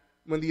that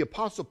when the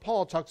Apostle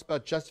Paul talks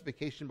about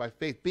justification by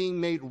faith, being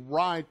made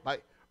right by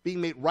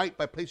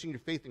placing your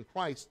faith in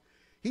Christ,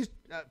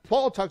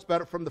 Paul talks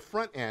about it from the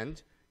front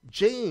end.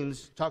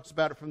 James talks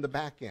about it from the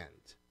back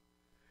end.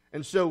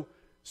 And so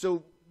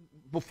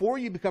before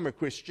you become a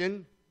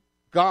Christian,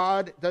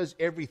 God does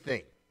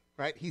everything,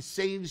 right? He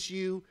saves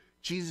you.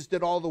 Jesus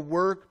did all the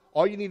work.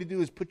 All you need to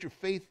do is put your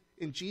faith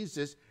in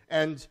Jesus,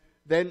 and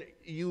then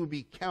you will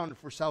be counted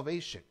for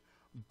salvation.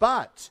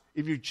 But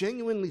if you're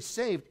genuinely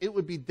saved, it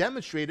would be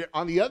demonstrated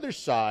on the other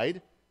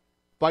side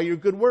by your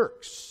good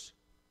works.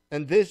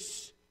 And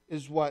this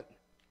is what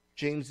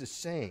James is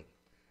saying,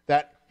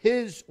 that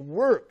his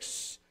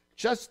works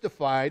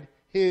justified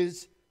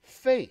his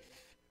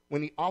faith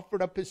when he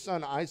offered up his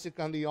son Isaac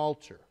on the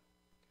altar.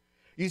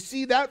 You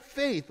see, that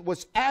faith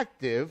was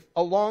active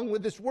along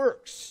with his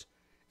works,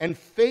 and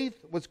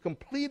faith was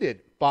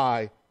completed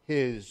by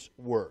his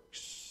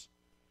works.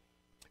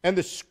 And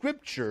the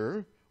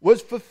scripture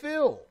was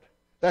fulfilled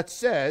that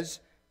says,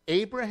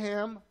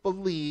 Abraham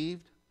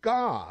believed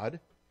God,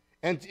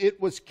 and it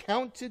was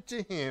counted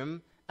to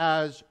him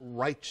as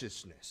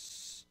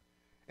righteousness.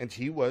 And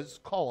he was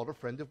called a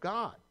friend of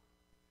God.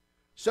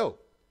 So,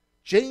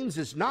 James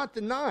is not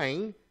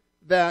denying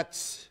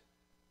that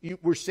you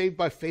were saved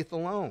by faith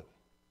alone.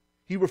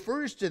 He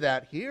refers to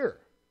that here.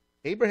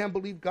 Abraham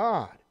believed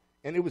God,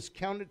 and it was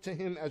counted to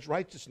him as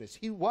righteousness.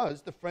 He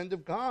was the friend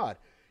of God.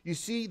 You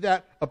see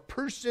that a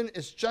person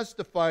is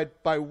justified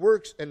by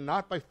works and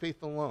not by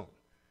faith alone.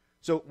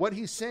 So what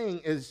he's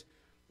saying is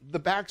the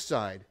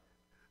backside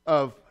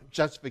of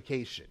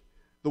justification.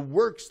 The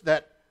works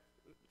that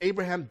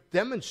Abraham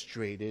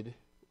demonstrated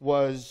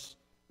was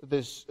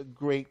this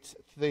great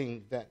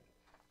thing that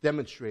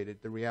demonstrated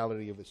the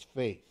reality of his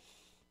faith.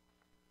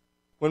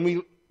 When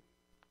we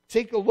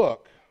take a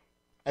look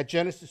at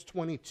Genesis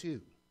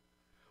 22,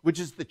 which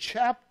is the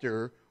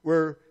chapter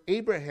where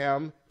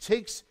Abraham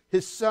takes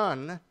his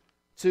son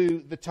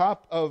to the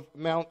top of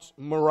Mount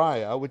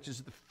Moriah, which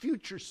is the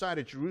future site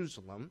of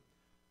Jerusalem.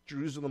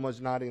 Jerusalem was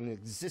not in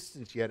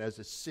existence yet as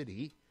a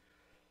city.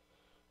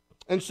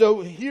 And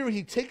so here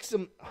he takes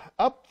him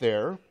up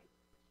there,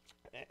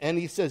 and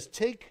he says,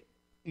 take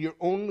your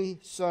only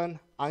son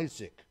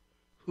Isaac,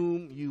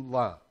 whom you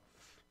love.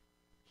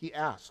 He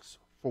asks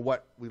for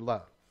what we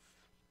love.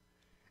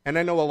 And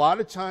I know a lot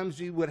of times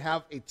you would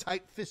have a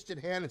tight-fisted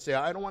hand and say,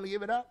 I don't want to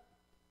give it up.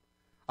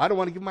 I don't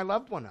want to give my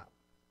loved one up.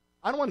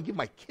 I don't want to give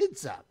my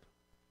kids up.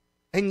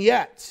 And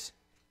yet,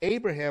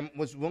 Abraham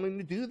was willing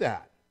to do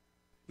that.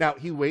 Now,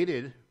 he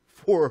waited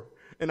for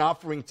an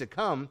offering to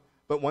come,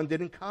 but one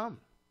didn't come.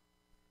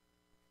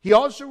 He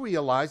also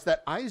realized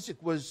that Isaac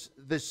was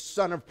the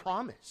son of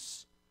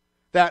promise,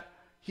 that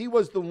he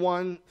was the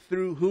one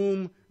through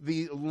whom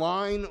the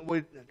line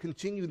would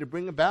continue to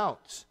bring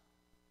about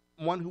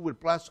one who would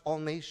bless all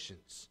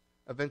nations,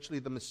 eventually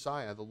the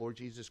Messiah, the Lord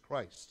Jesus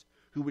Christ,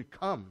 who would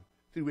come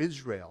through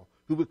Israel,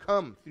 who would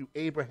come through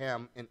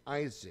Abraham and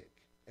Isaac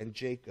and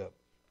Jacob.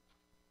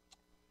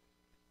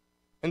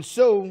 And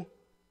so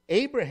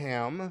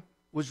Abraham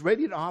was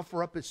ready to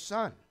offer up his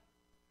son.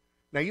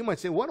 Now you might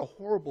say, what a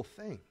horrible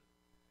thing.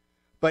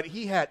 But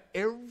he had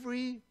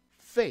every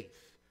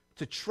faith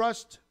to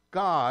trust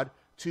God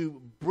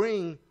to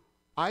bring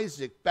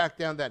Isaac back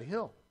down that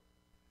hill.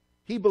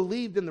 He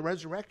believed in the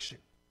resurrection.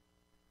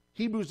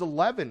 Hebrews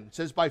 11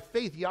 says, by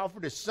faith he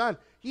offered his son.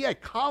 He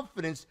had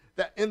confidence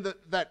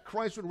that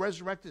Christ would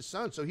resurrect his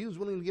son, so he was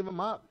willing to give him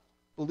up,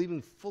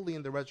 believing fully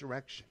in the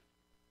resurrection.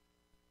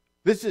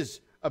 This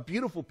is a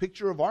beautiful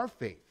picture of our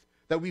faith,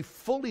 that we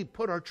fully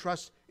put our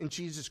trust in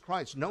Jesus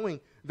Christ, knowing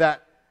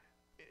that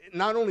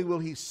not only will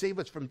he save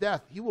us from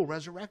death, he will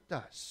resurrect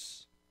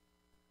us.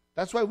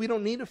 That's why we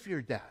don't need to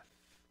fear death.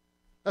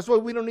 That's why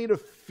we don't need to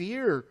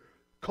fear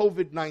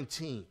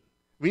COVID-19.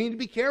 We need to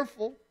be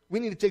careful. We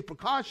need to take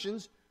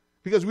precautions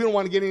because we don't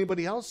want to get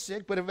anybody else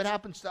sick. But if it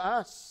happens to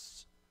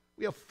us,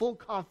 we have full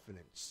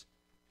confidence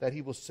that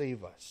he will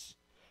save us.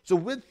 So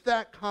with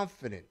that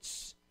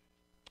confidence,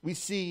 we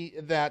see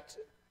that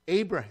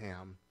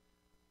Abraham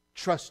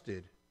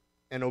trusted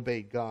and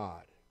obeyed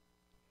God.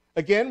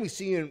 Again, we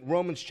see in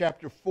Romans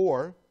chapter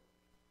 4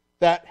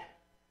 that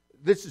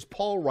this is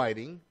Paul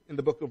writing in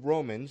the book of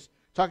Romans,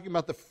 talking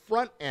about the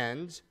front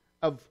end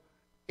of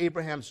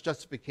Abraham's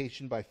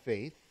justification by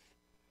faith.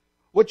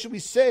 What should we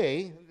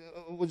say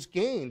was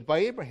gained by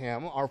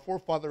Abraham, our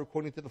forefather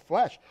according to the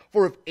flesh?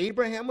 For if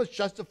Abraham was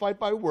justified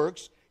by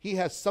works, he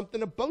has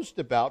something to boast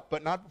about,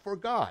 but not before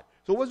God.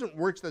 So it wasn't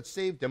works that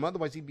saved him,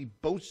 otherwise he'd be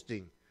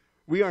boasting.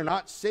 We are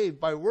not saved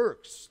by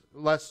works,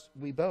 lest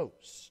we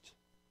boast.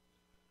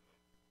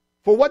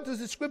 For what does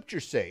the scripture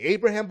say?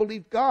 Abraham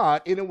believed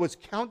God, and it was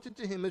counted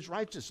to him as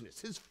righteousness.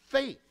 His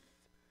faith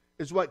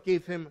is what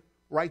gave him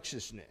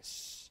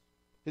righteousness.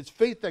 His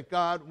faith that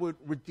God would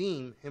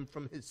redeem him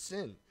from his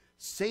sin,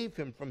 save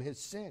him from his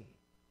sin.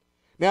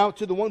 Now,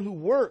 to the one who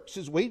works,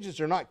 his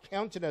wages are not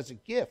counted as a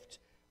gift,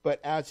 but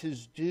as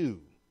his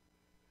due.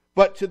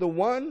 But to the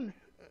one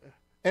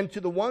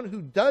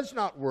who does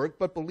not work,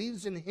 but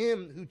believes in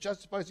him who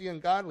justifies the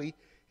ungodly,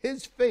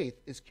 his faith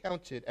is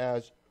counted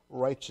as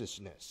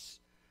righteousness.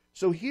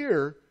 So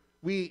here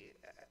we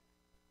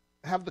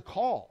have the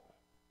call.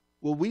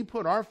 Will we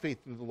put our faith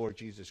in the Lord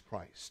Jesus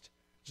Christ?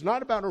 It's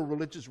not about our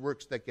religious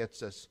works that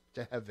gets us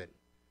to heaven.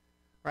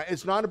 Right?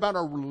 It's not about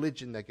our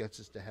religion that gets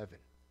us to heaven.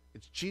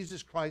 It's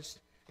Jesus Christ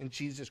and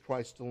Jesus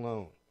Christ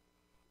alone.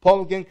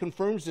 Paul again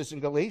confirms this in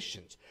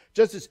Galatians.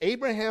 Just as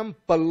Abraham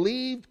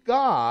believed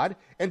God,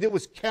 and it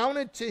was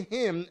counted to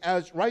him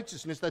as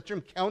righteousness. That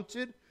term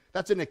counted,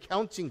 that's an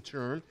accounting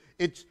term.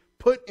 It's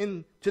put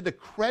into the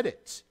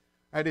credit.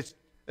 Right? It's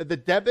the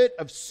debit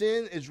of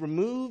sin is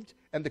removed,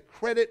 and the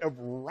credit of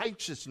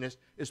righteousness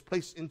is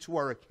placed into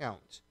our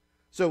account.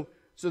 So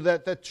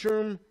that the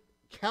term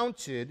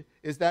counted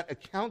is that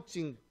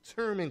accounting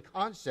term and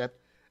concept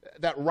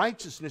that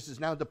righteousness is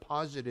now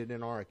deposited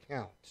in our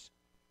account.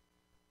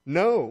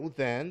 Know,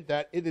 then,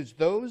 that it is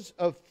those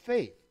of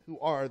faith who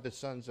are the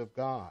sons of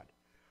God.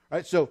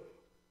 Right? So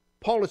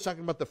Paul is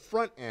talking about the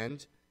front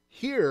end.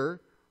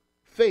 Here,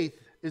 faith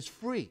is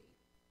free.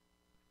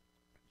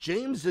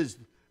 James is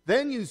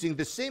then using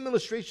the same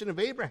illustration of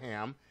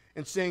Abraham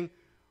and saying,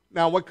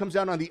 now what comes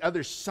out on the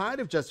other side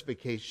of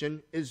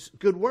justification is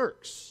good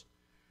works.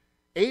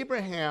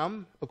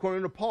 Abraham,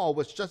 according to Paul,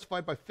 was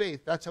justified by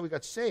faith. That's how he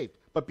got saved.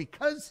 But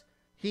because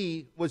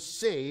he was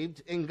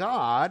saved in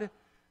God,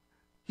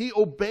 he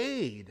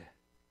obeyed.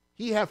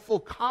 He had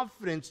full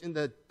confidence in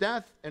the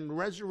death and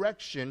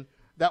resurrection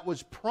that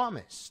was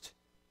promised.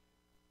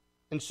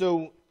 And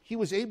so he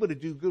was able to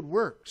do good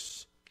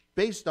works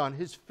based on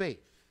his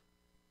faith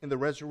in the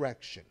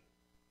resurrection.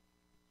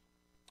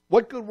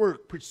 What good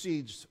work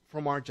proceeds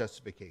from our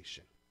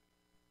justification?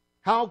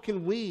 How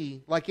can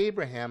we, like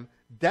Abraham,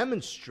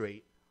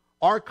 demonstrate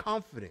our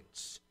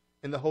confidence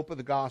in the hope of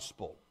the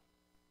gospel?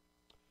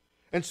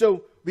 And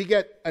so we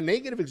get a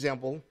negative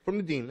example from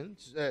the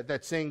demons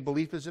that's saying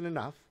belief isn't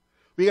enough.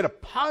 We get a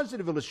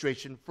positive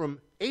illustration from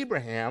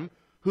Abraham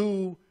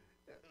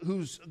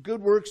whose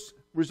good works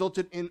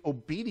resulted in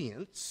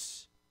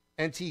obedience,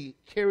 and he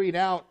carried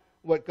out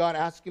what God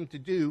asked him to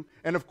do.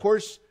 And of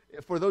course,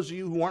 for those of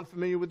you who aren't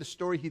familiar with the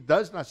story, he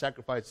does not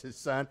sacrifice his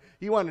son.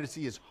 He wanted to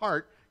see his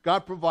heart.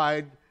 God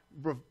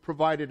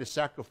provided a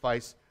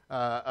sacrifice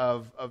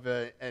of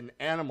an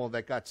animal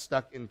that got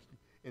stuck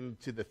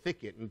into the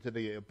thicket, into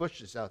the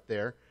bushes out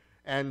there.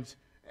 And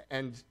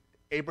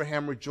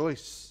Abraham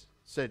rejoiced,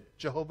 said,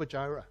 Jehovah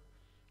Jireh,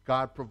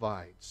 God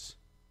provides.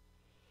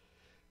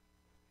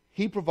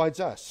 He provides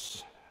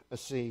us a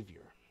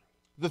Savior.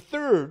 The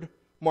third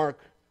mark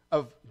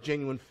of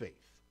genuine faith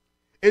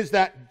is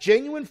that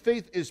genuine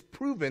faith is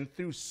proven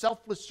through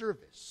selfless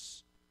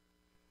service.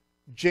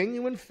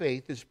 Genuine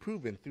faith is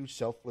proven through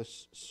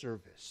selfless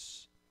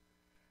service.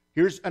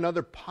 Here's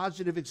another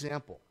positive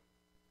example.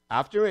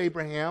 After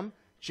Abraham,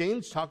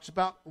 James talks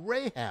about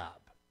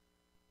Rahab.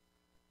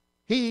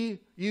 He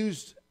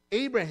used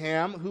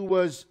Abraham, who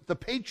was the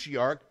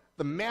patriarch,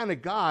 the man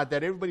of God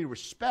that everybody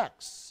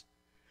respects.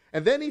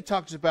 And then he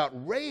talks about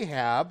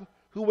Rahab,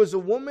 who was a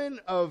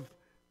woman of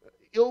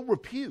ill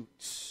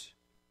repute,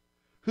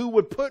 who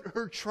would put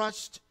her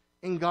trust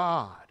in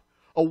God.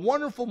 A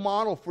wonderful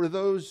model for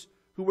those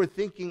who were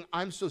thinking,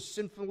 I'm so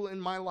sinful in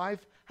my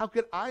life, how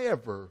could I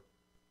ever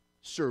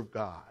serve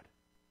God?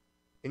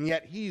 And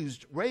yet he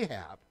used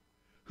Rahab,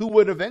 who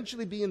would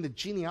eventually be in the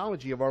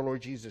genealogy of our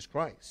Lord Jesus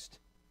Christ.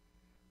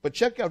 But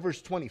check out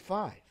verse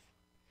 25.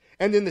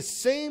 And in the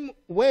same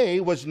way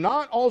was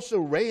not also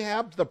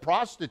Rahab the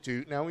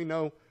prostitute, now we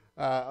know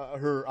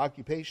her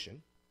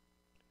occupation,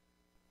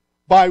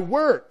 by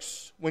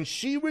works when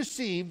she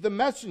received the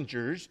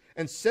messengers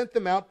and sent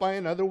them out by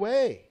another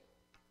way.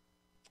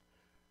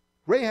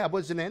 Rahab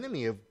was an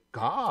enemy of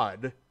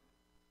God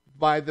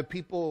by the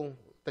people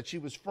that she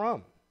was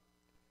from.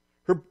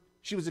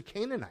 She was a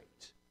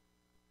Canaanite.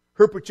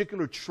 Her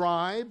particular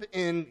tribe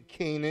in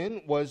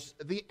Canaan was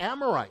the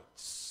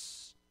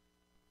Amorites.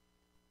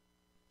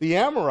 The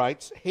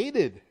Amorites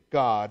hated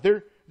God.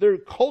 Their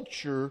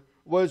culture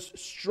was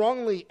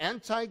strongly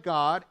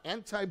anti-God,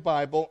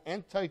 anti-Bible,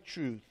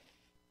 anti-truth.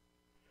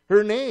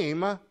 Her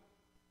name,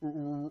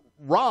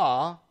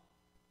 Ra,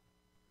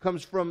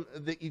 comes from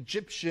the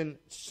Egyptian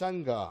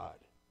sun god.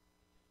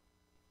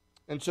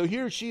 And so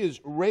here she is,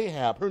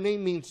 Rahab. Her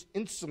name means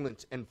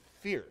insolent and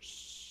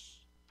fierce.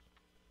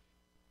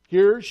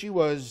 Here she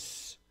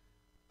was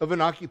of an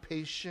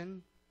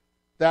occupation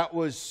that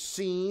was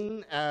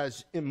seen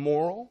as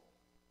immoral.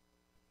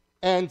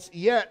 And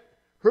yet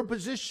her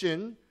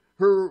position,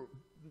 her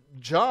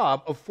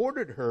job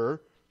afforded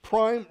her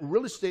prime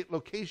real estate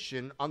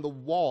location on the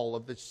wall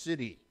of the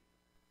city.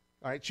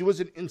 All right, she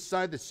wasn't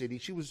inside the city.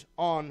 She was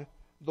on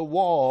the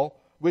wall,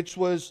 which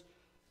was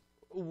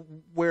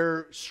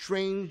where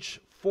strange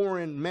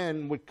foreign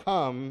men would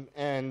come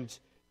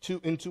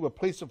into a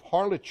place of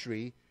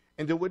harlotry.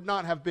 And it would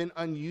not have been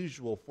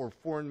unusual for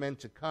foreign men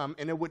to come,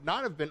 and it would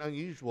not have been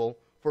unusual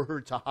for her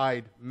to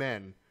hide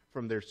men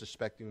from their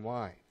suspecting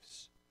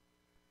wives.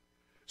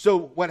 So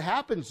what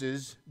happens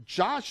is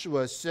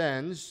Joshua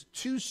sends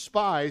 2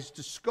 spies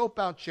to scope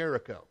out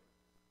Jericho.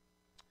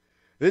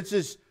 This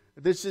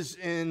is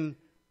in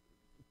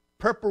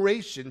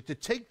preparation to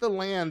take the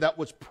land that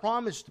was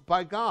promised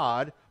by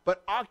God,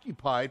 but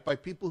occupied by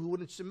people who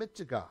wouldn't submit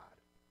to God.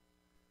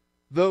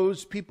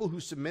 Those people who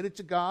submitted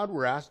to God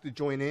were asked to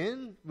join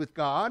in with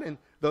God, and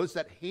those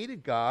that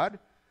hated God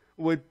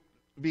would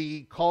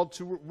be called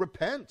to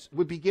repent,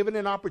 would be given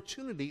an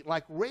opportunity,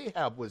 like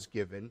Rahab was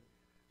given,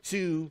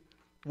 to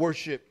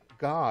worship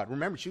God.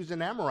 Remember, she was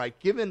an Amorite,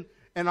 given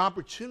an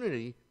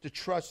opportunity to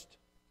trust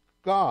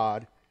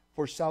God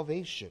for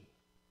salvation.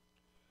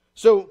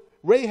 So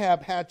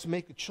Rahab had to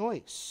make a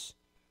choice.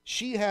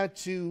 She had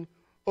to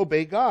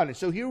obey God. And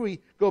so here we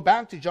go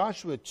back to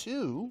Joshua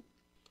 2,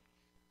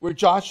 where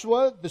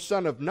Joshua, the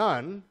son of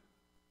Nun,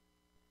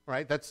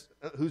 right, that's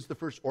who's the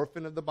first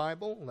orphan of the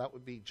Bible? Well, that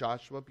would be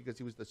Joshua, because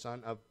he was the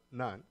son of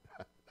Nun.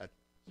 That's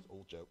an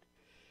old joke.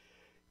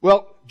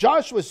 Well,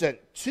 Joshua sent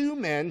 2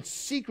 men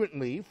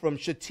secretly from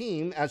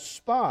Shittim as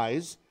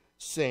spies,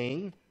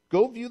 saying,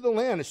 go view the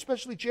land,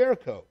 especially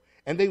Jericho.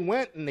 And they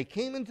went and they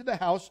came into the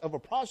house of a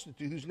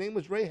prostitute whose name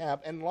was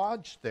Rahab and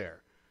lodged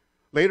there.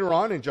 Later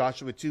on in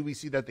Joshua 2, we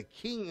see that the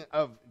king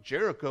of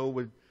Jericho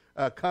would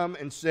come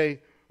and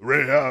say,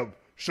 Rahab,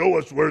 show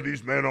us where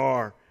these men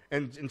are.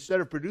 And instead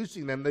of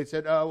producing them, they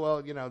said, oh,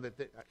 well, you know,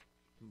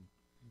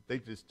 they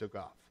just took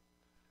off.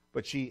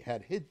 But she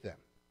had hid them.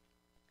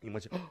 And you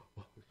might say,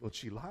 oh, well,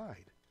 she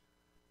lied.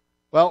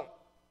 Well,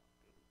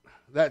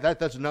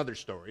 that's another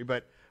story.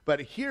 But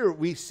here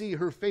we see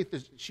her faith.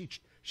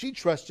 She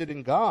trusted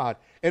in God.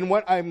 And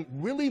what I'm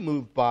really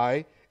moved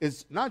by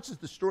is not just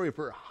the story of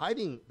her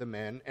hiding the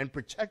men and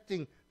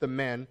protecting the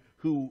men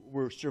who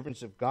were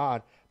servants of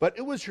God, but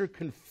it was her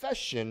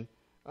confession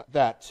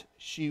that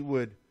she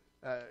would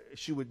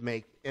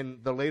make in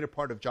the later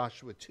part of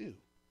Joshua 2.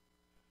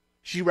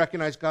 She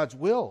recognized God's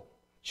will.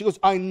 She goes,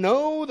 I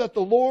know that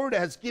the Lord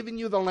has given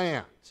you the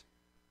land.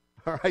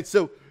 All right,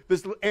 so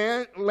this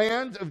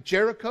land of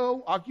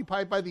Jericho,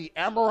 occupied by the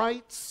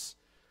Amorites,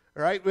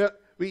 all right,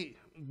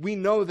 we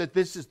know that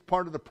this is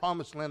part of the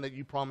promised land that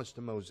you promised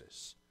to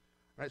Moses.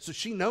 Right? So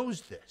she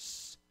knows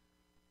this.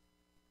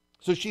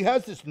 So she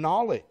has this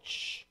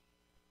knowledge.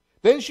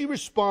 Then she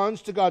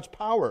responds to God's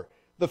power.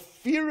 The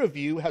fear of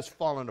you has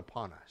fallen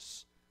upon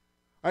us.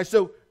 All right,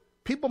 so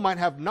people might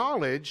have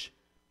knowledge,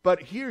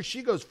 but here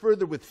she goes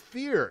further with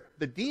fear.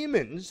 The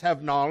demons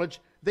have knowledge.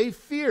 They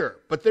fear,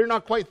 but they're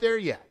not quite there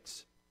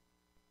yet.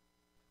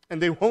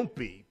 And they won't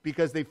be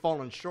because they've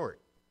fallen short.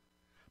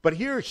 But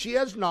here she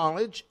has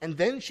knowledge, and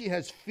then she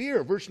has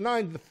fear. Verse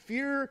 9, the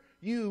fear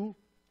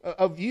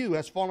of you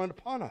has fallen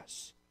upon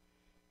us.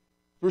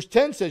 Verse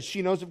 10 says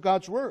she knows of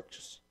God's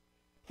works.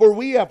 For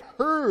we have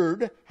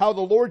heard how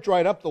the Lord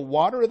dried up the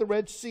water of the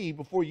Red Sea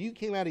before you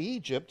came out of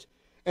Egypt,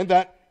 and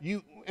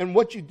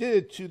what you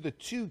did to the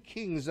 2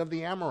 kings of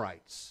the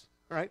Amorites.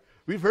 Right?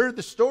 We've heard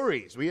the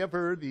stories. We have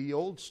heard the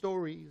old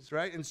stories,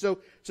 right? And so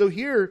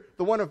here,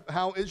 the one of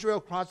how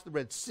Israel crossed the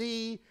Red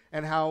Sea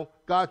and how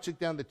God took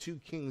down the 2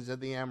 kings of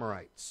the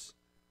Amorites.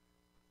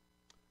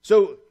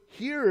 So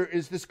here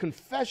is this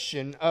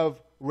confession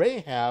of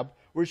Rahab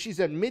where she's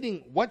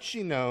admitting what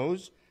she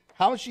knows,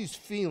 how she's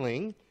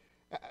feeling.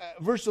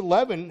 Verse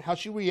 11, how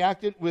she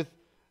reacted with,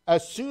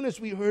 as soon as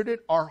we heard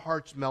it, our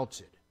hearts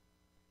melted.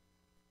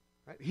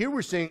 Right? Here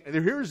we're saying,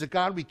 here is a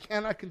God we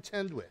cannot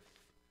contend with.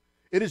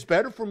 It is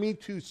better for me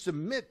to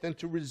submit than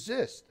to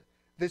resist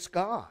this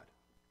God.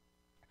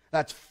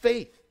 That's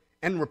faith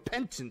and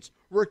repentance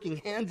working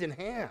hand in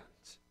hand.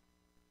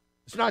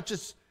 It's not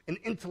just an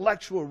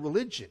intellectual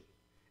religion.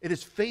 It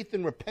is faith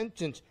and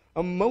repentance,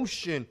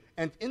 emotion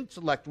and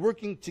intellect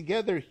working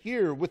together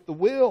here with the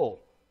will.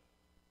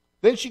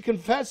 Then she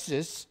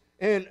confesses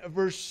in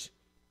verse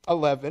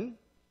 11,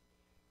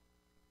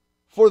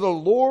 for the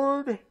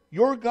Lord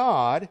your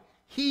God,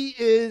 He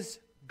is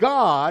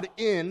God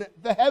in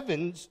the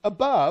heavens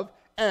above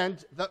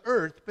and the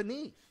earth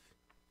beneath.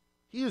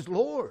 He is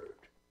Lord.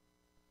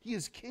 He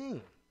is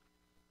King.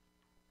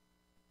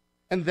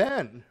 And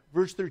then,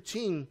 verse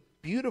 13,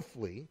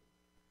 beautifully,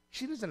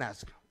 she doesn't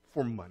ask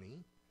for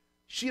money.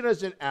 She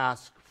doesn't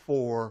ask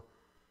for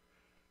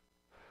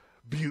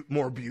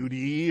more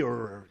beauty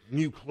or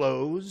new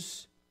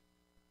clothes.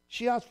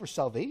 She asks for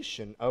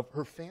salvation of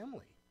her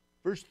family.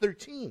 Verse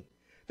 13,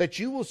 that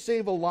you will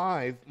save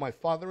alive my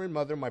father and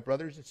mother, my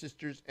brothers and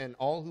sisters, and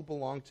all who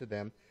belong to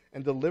them,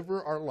 and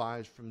deliver our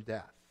lives from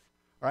death.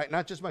 All right,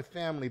 not just my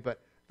family,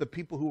 but the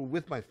people who are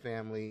with my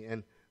family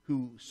and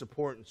who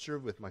support and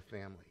serve with my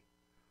family.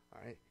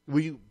 All right,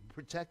 will you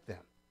protect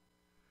them?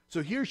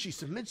 So here she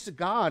submits to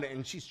God,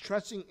 and she's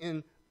trusting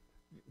in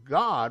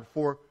God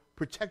for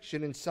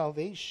protection and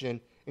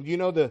salvation. And you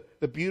know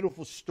the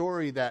beautiful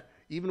story that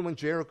even when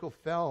Jericho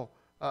fell,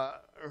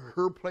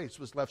 her place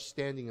was left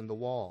standing in the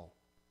wall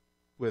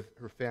with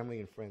her family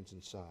and friends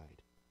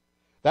inside.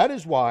 That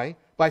is why,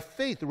 by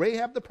faith,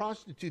 Rahab the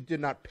prostitute did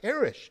not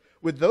perish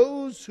with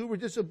those who were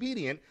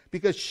disobedient,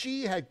 because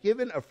she had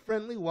given a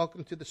friendly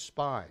welcome to the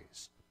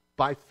spies.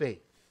 By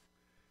faith,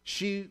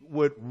 she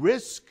would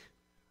risk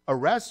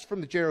arrest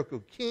from the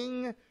Jericho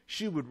king.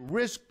 She would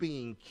risk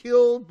being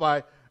killed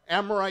by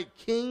Amorite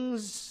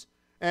kings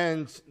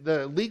and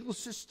the legal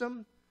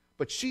system.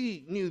 But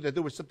she knew that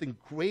there was something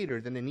greater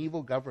than an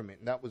evil government,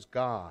 and that was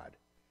God.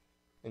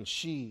 And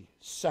she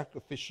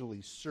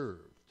sacrificially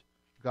served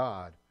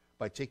God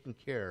by taking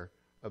care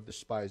of the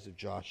spies of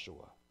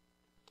Joshua.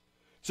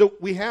 So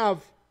we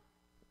have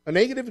a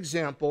negative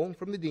example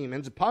from the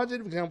demons, a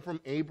positive example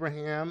from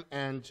Abraham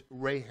and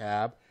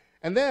Rahab.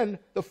 And then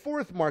the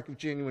fourth mark of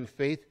genuine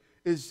faith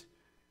is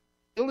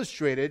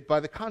illustrated by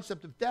the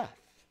concept of death.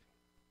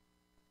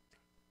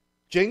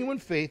 Genuine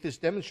faith is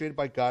demonstrated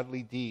by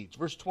godly deeds.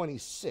 Verse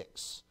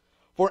 26,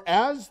 for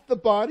as the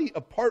body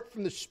apart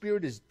from the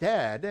spirit is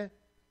dead,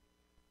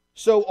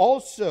 so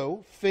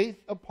also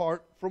faith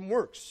apart from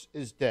works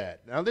is dead.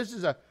 Now this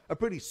is a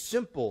pretty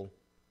simple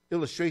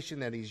illustration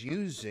that he's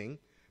using,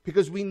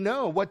 because we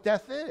know what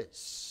death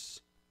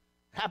is.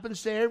 It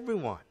happens to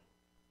everyone.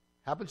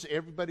 It happens to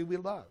everybody we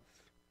love.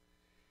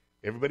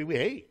 Everybody we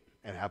hate,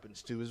 it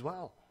happens to as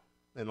well.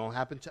 And it'll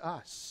happen to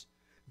us.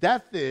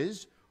 Death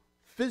is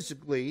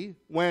physically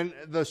when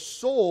the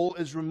soul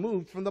is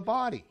removed from the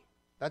body.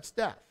 That's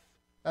death.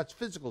 That's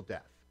physical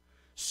death.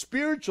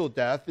 Spiritual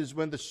death is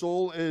when the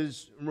soul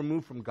is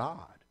removed from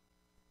God.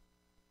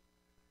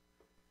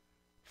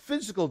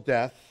 Physical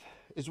death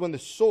is when the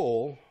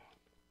soul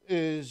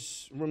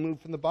is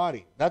removed from the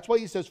body. That's why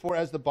he says, for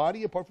as the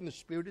body apart from the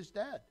spirit is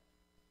dead.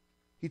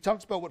 He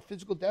talks about what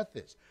physical death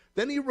is.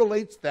 Then he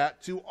relates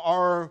that to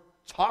our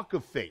talk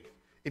of faith.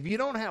 If you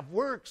don't have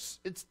works,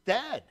 it's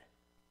dead.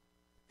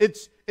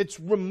 It's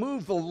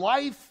removed. The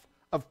life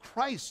of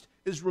Christ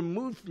is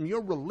removed from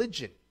your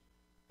religion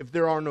if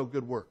there are no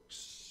good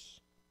works.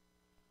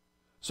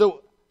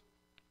 So,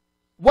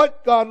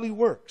 what godly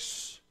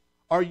works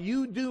are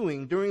you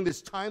doing during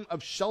this time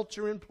of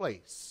shelter in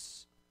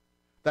place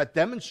that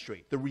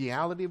demonstrate the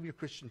reality of your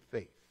Christian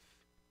faith?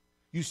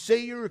 You say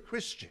you're a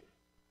Christian.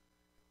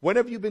 What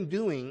have you been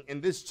doing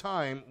in this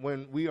time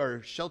when we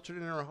are sheltered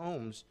in our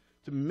homes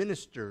to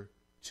minister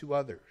to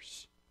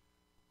others?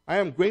 I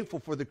am grateful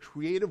for the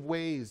creative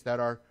ways that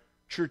our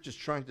church is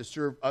trying to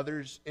serve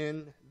others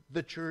in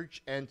the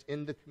church and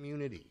in the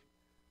community.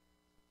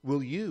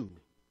 Will you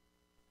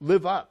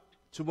live up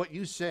to what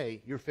you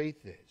say your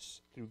faith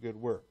is through good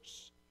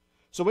works?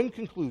 So in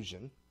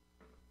conclusion,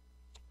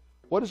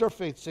 what does our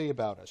faith say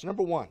about us?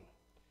 Number one,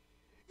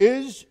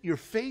 is your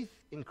faith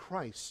in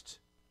Christ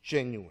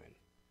genuine?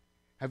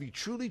 Have you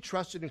truly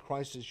trusted in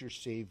Christ as your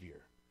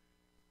Savior?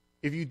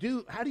 If you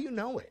do, how do you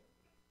know it?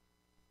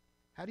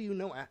 How do you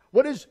know?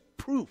 What is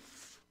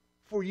proof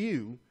for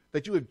you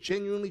that you have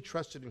genuinely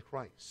trusted in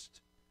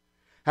Christ?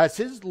 Has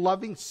His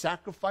loving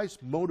sacrifice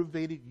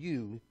motivated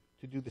you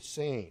to do the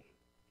same?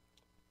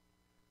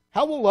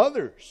 How will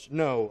others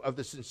know of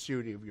the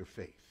sincerity of your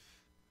faith?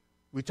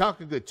 We talk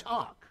a good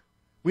talk.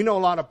 We know a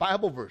lot of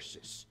Bible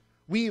verses.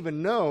 We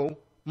even know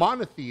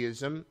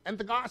monotheism and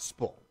the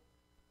gospel.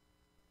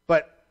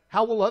 But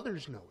how will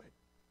others know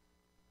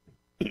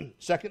it?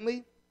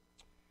 Secondly,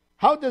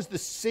 how does the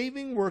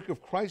saving work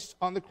of Christ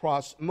on the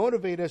cross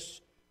motivate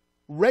us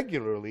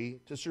regularly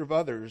to serve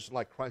others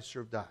like Christ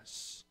served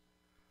us?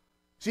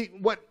 See,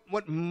 what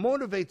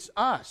motivates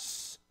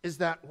us is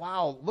that,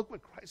 wow, look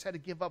what Christ had to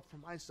give up for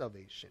my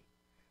salvation.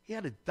 He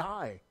had to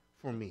die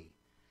for me.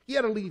 He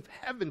had to leave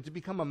heaven to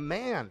become a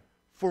man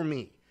for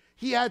me.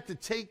 He had to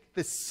take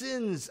the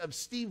sins of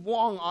Steve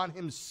Wong on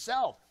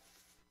himself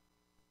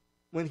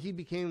when he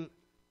became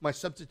my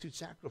substitute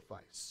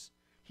sacrifice.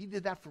 He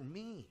did that for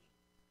me.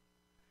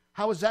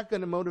 How is that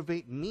going to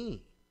motivate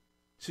me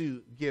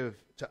to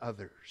give to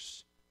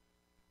others?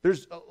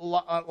 There's a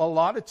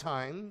lot of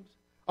times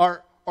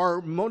our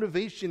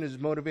motivation is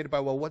motivated by,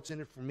 well, what's in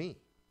it for me?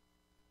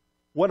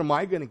 What am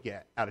I going to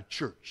get out of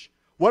church?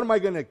 What am I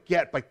going to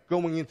get by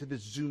going into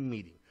this Zoom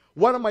meeting?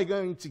 What am I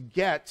going to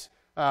get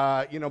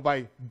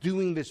by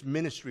doing this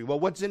ministry? Well,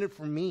 what's in it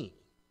for me?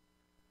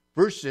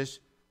 Versus,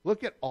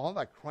 look at all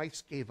that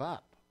Christ gave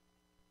up.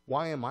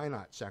 Why am I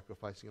not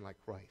sacrificing like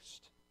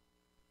Christ?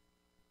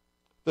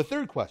 The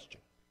third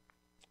question,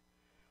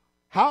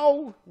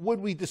 how would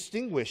we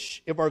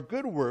distinguish if our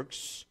good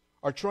works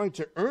are trying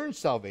to earn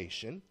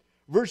salvation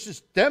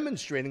versus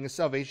demonstrating a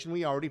salvation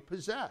we already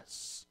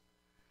possess?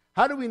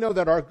 How do we know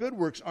that our good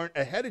works aren't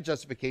ahead of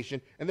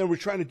justification and then we're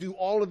trying to do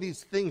all of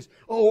these things?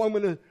 Oh, I'm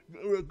going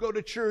to go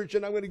to church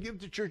and I'm going to give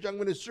to church. I'm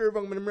going to serve.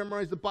 I'm going to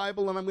memorize the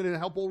Bible and I'm going to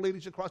help old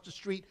ladies across the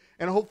street.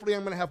 And hopefully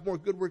I'm going to have more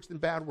good works than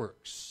bad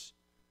works.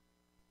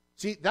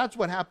 See, that's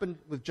what happened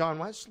with John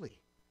Wesley.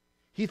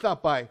 He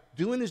thought by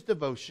doing his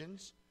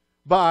devotions,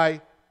 by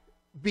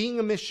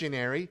being a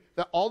missionary,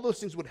 that all those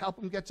things would help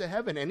him get to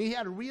heaven. And he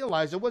had to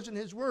realize it wasn't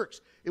his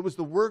works. It was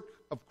the work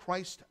of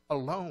Christ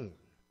alone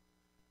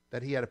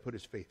that he had to put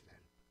his faith in.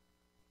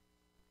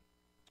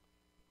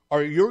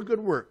 Are your good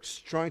works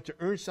trying to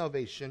earn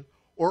salvation,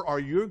 or are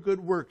your good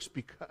works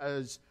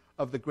because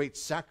of the great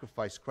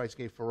sacrifice Christ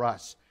gave for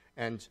us,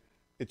 and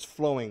it's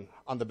flowing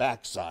on the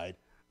backside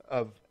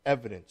of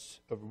evidence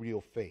of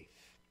real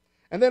faith?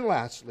 And then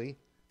lastly,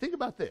 think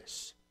about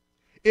this.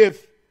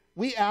 If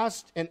we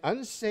asked an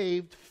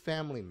unsaved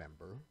family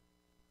member,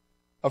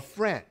 a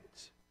friend,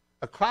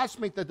 a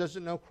classmate that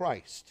doesn't know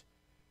Christ,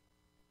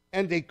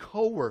 and a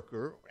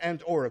coworker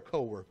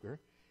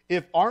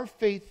if our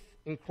faith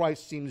in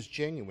Christ seems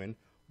genuine,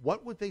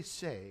 what would they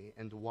say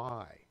and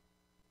why?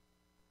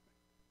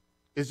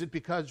 Is it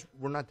because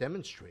we're not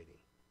demonstrating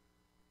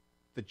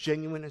the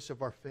genuineness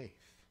of our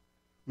faith?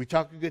 We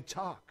talk a good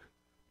talk,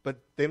 but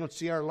they don't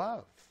see our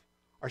love,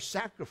 our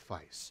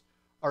sacrifice,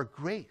 our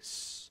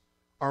grace,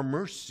 our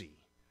mercy,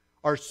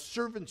 our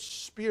servant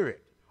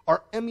spirit,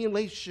 our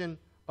emulation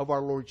of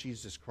our Lord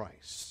Jesus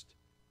Christ.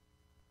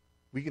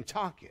 We can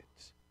talk it,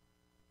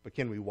 but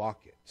can we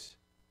walk it?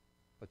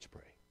 Let's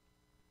pray.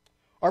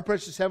 Our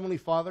precious Heavenly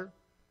Father,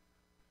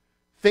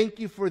 thank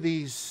you for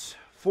these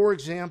 4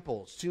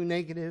 examples, 2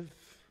 negative,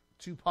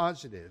 2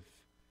 positive,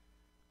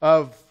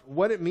 of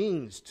what it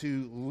means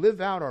to live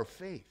out our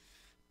faith.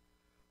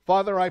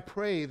 Father, I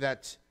pray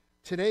that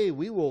today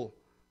we will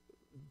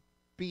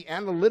be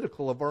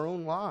analytical of our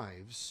own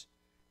lives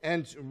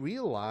and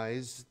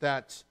realize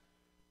that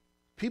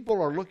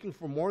people are looking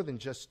for more than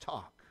just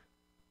talk.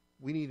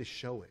 We need to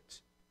show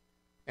it.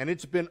 And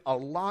it's been a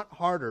lot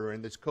harder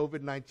in this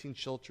COVID-19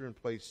 shelter in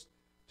place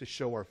to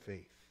show our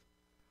faith.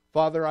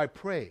 Father, I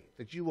pray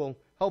that you will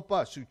help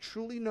us who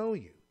truly know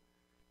you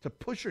to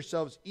push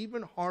ourselves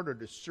even harder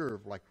to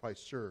serve like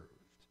Christ served.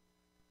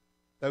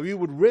 That we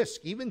would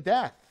risk even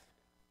death.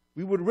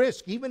 We would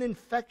risk even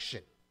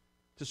infection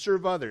to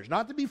serve others.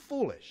 Not to be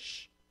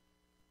foolish,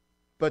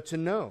 but to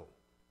know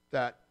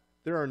that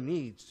there are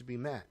needs to be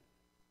met.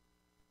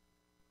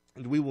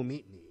 And we will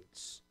meet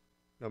needs,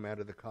 no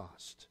matter the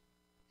cost,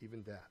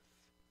 even death.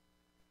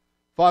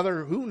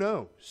 Father, who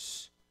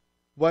knows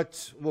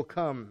what will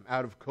come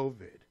out of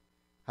COVID,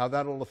 how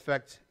that will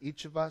affect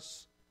each of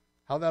us,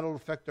 how that will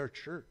affect our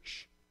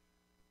church.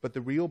 But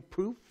the real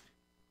proof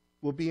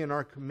will be in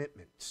our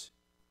commitment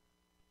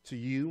to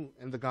you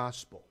and the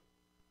gospel,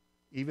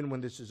 even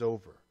when this is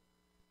over.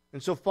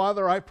 And so,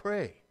 Father, I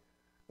pray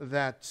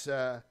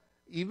that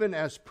even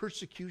as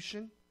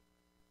persecution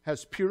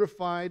has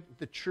purified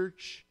the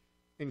church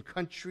in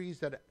countries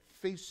that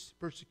face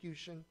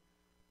persecution.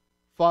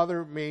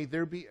 Father, may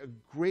there be a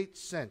great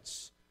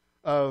sense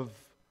of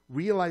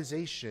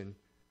realization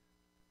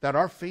that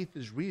our faith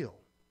is real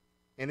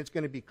and it's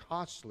going to be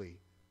costly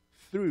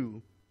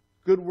through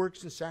good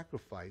works and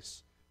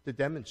sacrifice to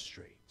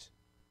demonstrate.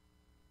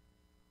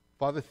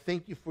 Father,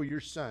 thank you for your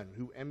Son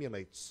who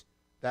emulates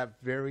that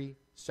very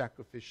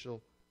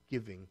sacrificial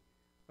giving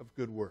of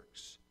good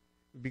works.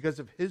 Because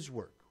of his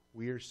work,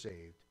 we are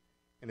saved,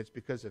 and it's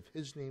because of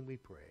his name we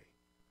pray.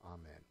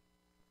 Amen.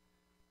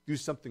 Do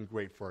something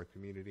great for our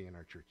community and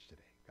our church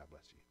today. God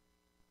bless you.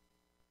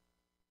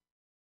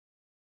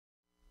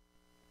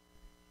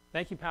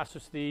 Thank you, Pastor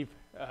Steve,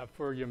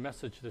 for your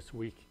message this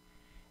week.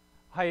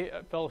 Hi,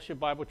 Fellowship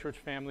Bible Church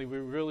family. We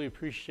really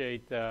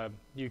appreciate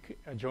you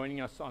joining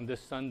us on this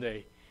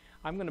Sunday.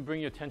 I'm going to bring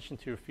your attention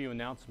to a few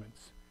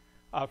announcements.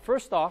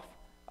 First off,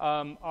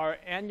 our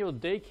annual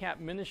day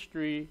camp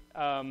ministry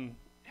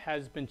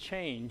has been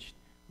changed.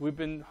 We've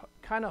been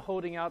kind of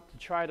holding out to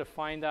try to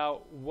find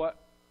out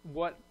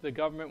what the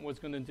government was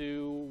going to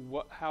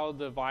do, how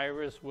the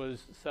virus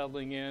was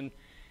settling in,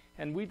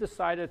 and we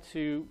decided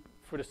to,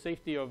 for the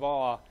safety of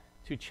all,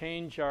 to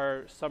change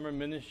our summer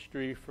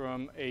ministry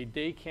from a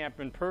day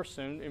camp in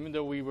person, even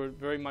though we would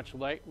very much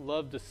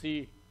love to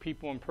see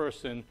people in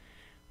person.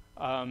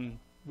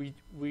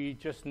 We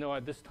just know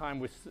at this time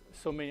with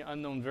so many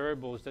unknown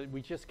variables that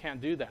we just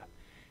can't do that.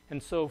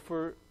 And so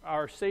for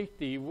our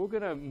safety, we're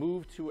going to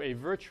move to a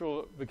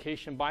virtual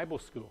vacation Bible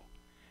school.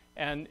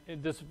 And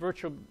this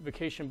virtual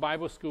vacation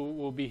Bible school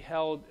will be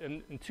held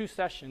in 2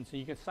 sessions, and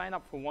you can sign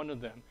up for one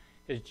of them.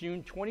 It's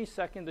June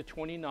 22nd to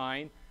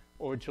 29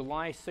 or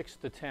July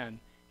 6th to 10.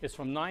 It's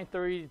from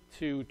 9:30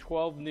 to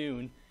 12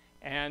 noon,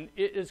 and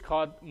it is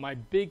called My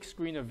Big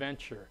Screen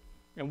Adventure.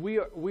 And we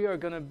are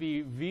going to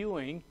be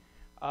viewing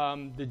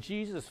the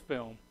Jesus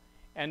film,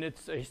 and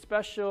it's a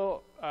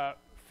special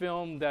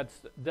film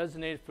that's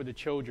designated for the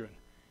children.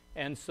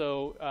 And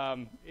so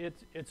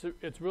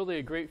it's really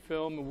a great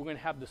film, and we're going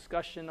to have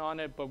discussion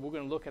on it, but we're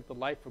going to look at the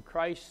life of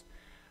Christ.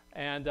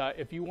 And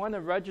if you want to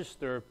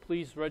register,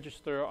 please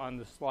register on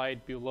the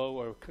slide below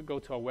or go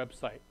to our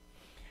website.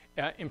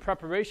 In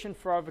preparation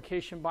for our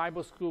Vacation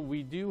Bible School,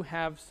 we do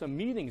have some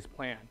meetings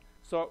planned.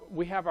 So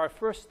we have our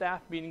first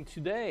staff meeting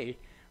today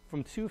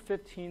from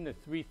 2:15 to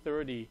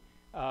 3:30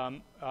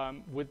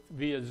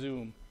 via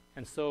Zoom.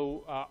 And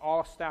so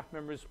all staff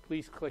members,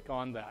 please click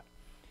on that.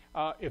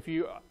 If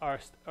you are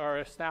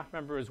a staff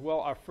member as well,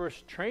 our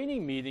first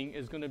training meeting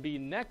is going to be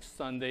next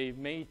Sunday,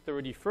 May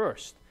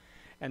 31st.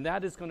 And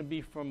that is going to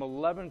be from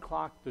 11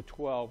 o'clock to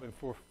 12. And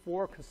for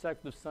 4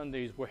 consecutive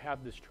Sundays, we'll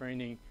have this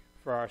training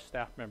for our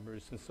staff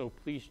members. And so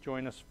please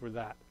join us for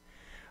that.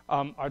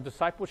 Our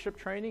discipleship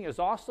training is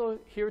also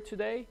here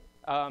today.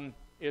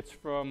 It's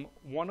from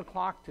 1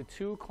 o'clock to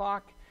 2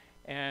 o'clock.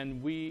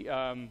 And we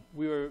are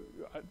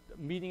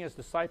meeting as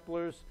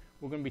disciplers.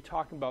 We're going to be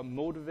talking about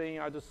motivating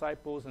our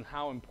disciples and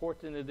how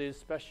important it is,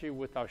 especially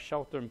with our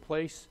shelter in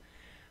place.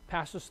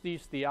 Pastor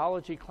Steve's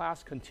theology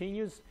class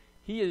continues.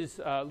 He is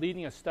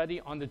leading a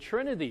study on the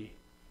Trinity.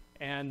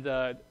 And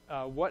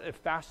what a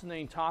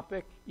fascinating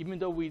topic. Even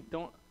though we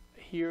don't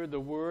hear the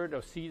word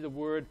or see the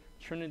word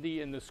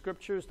Trinity in the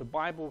scriptures, the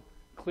Bible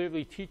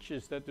clearly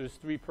teaches that there's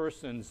 3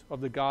 persons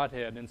of the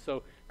Godhead. And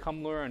so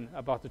come learn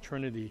about the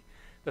Trinity.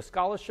 The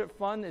scholarship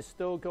fund is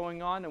still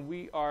going on, and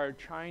we are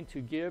trying to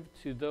give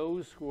to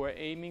those who are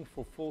aiming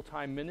for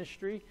full-time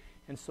ministry.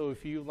 And so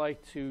if you'd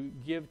like to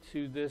give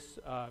to this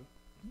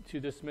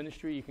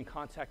ministry, you can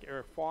contact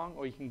Eric Fong,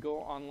 or you can go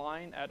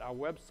online at our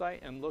website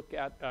and look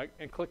at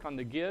and click on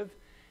the give,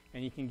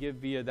 and you can give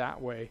via that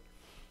way.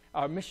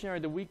 Our missionary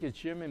of the week is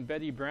Jim and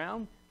Betty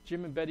Brown.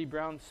 Jim and Betty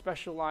Brown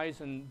specialize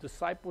in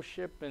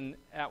discipleship, and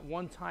at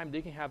one time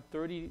they can have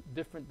 30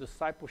 different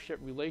discipleship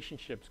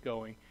relationships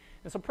going.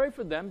 And so pray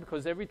for them,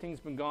 because everything's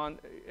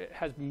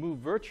has been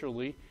moved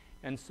virtually,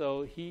 and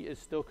so he is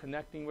still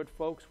connecting with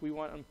folks. We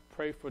want to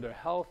pray for their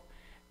health.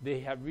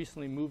 They have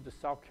recently moved to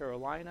South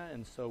Carolina,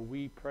 and so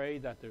we pray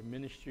that their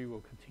ministry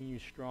will continue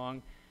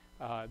strong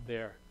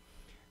there.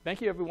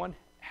 Thank you, everyone.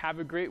 Have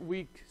a great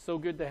week. So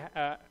good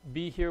to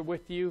be here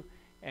with you,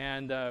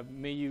 and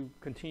may you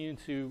continue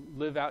to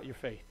live out your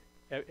faith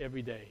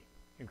every day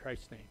in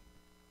Christ's name.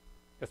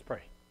 Let's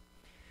pray.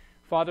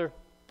 Father,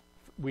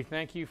 we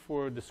thank you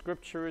for the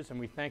scriptures, and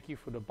we thank you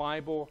for the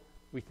Bible.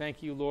 We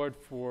thank you, Lord,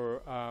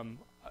 for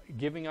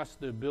giving us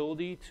the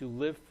ability to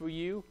live for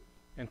you.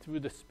 And through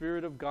the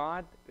Spirit of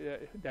God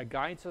that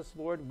guides us,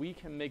 Lord, we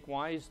can make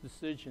wise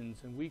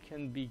decisions, and we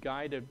can be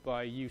guided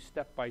by you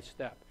step by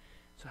step.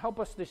 So help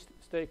us to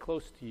stay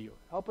close to you.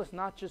 Help us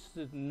not just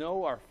to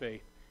know our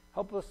faith.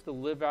 Help us to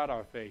live out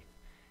our faith.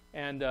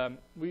 And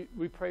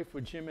we pray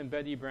for Jim and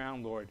Betty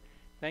Brown, Lord.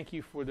 Thank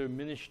you for their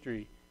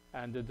ministry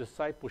and the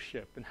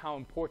discipleship, and how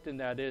important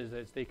that is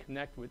as they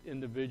connect with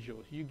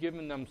individuals. You've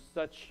given them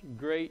such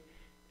great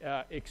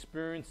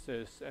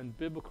experiences and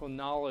biblical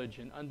knowledge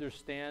and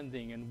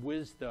understanding and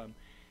wisdom.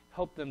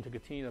 Help them to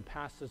continue to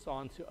pass this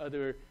on to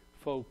other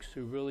folks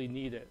who really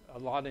need it. A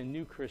lot of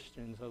new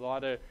Christians, a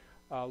lot of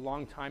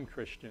longtime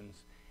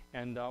Christians.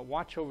 And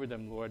watch over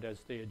them, Lord, as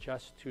they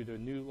adjust to their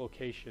new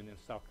location in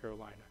South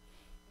Carolina.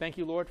 Thank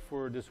you, Lord,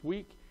 for this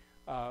week.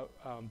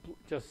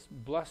 Just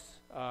bless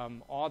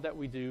all that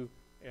we do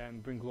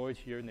and bring glory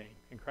to your name.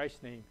 In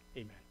Christ's name,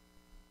 amen.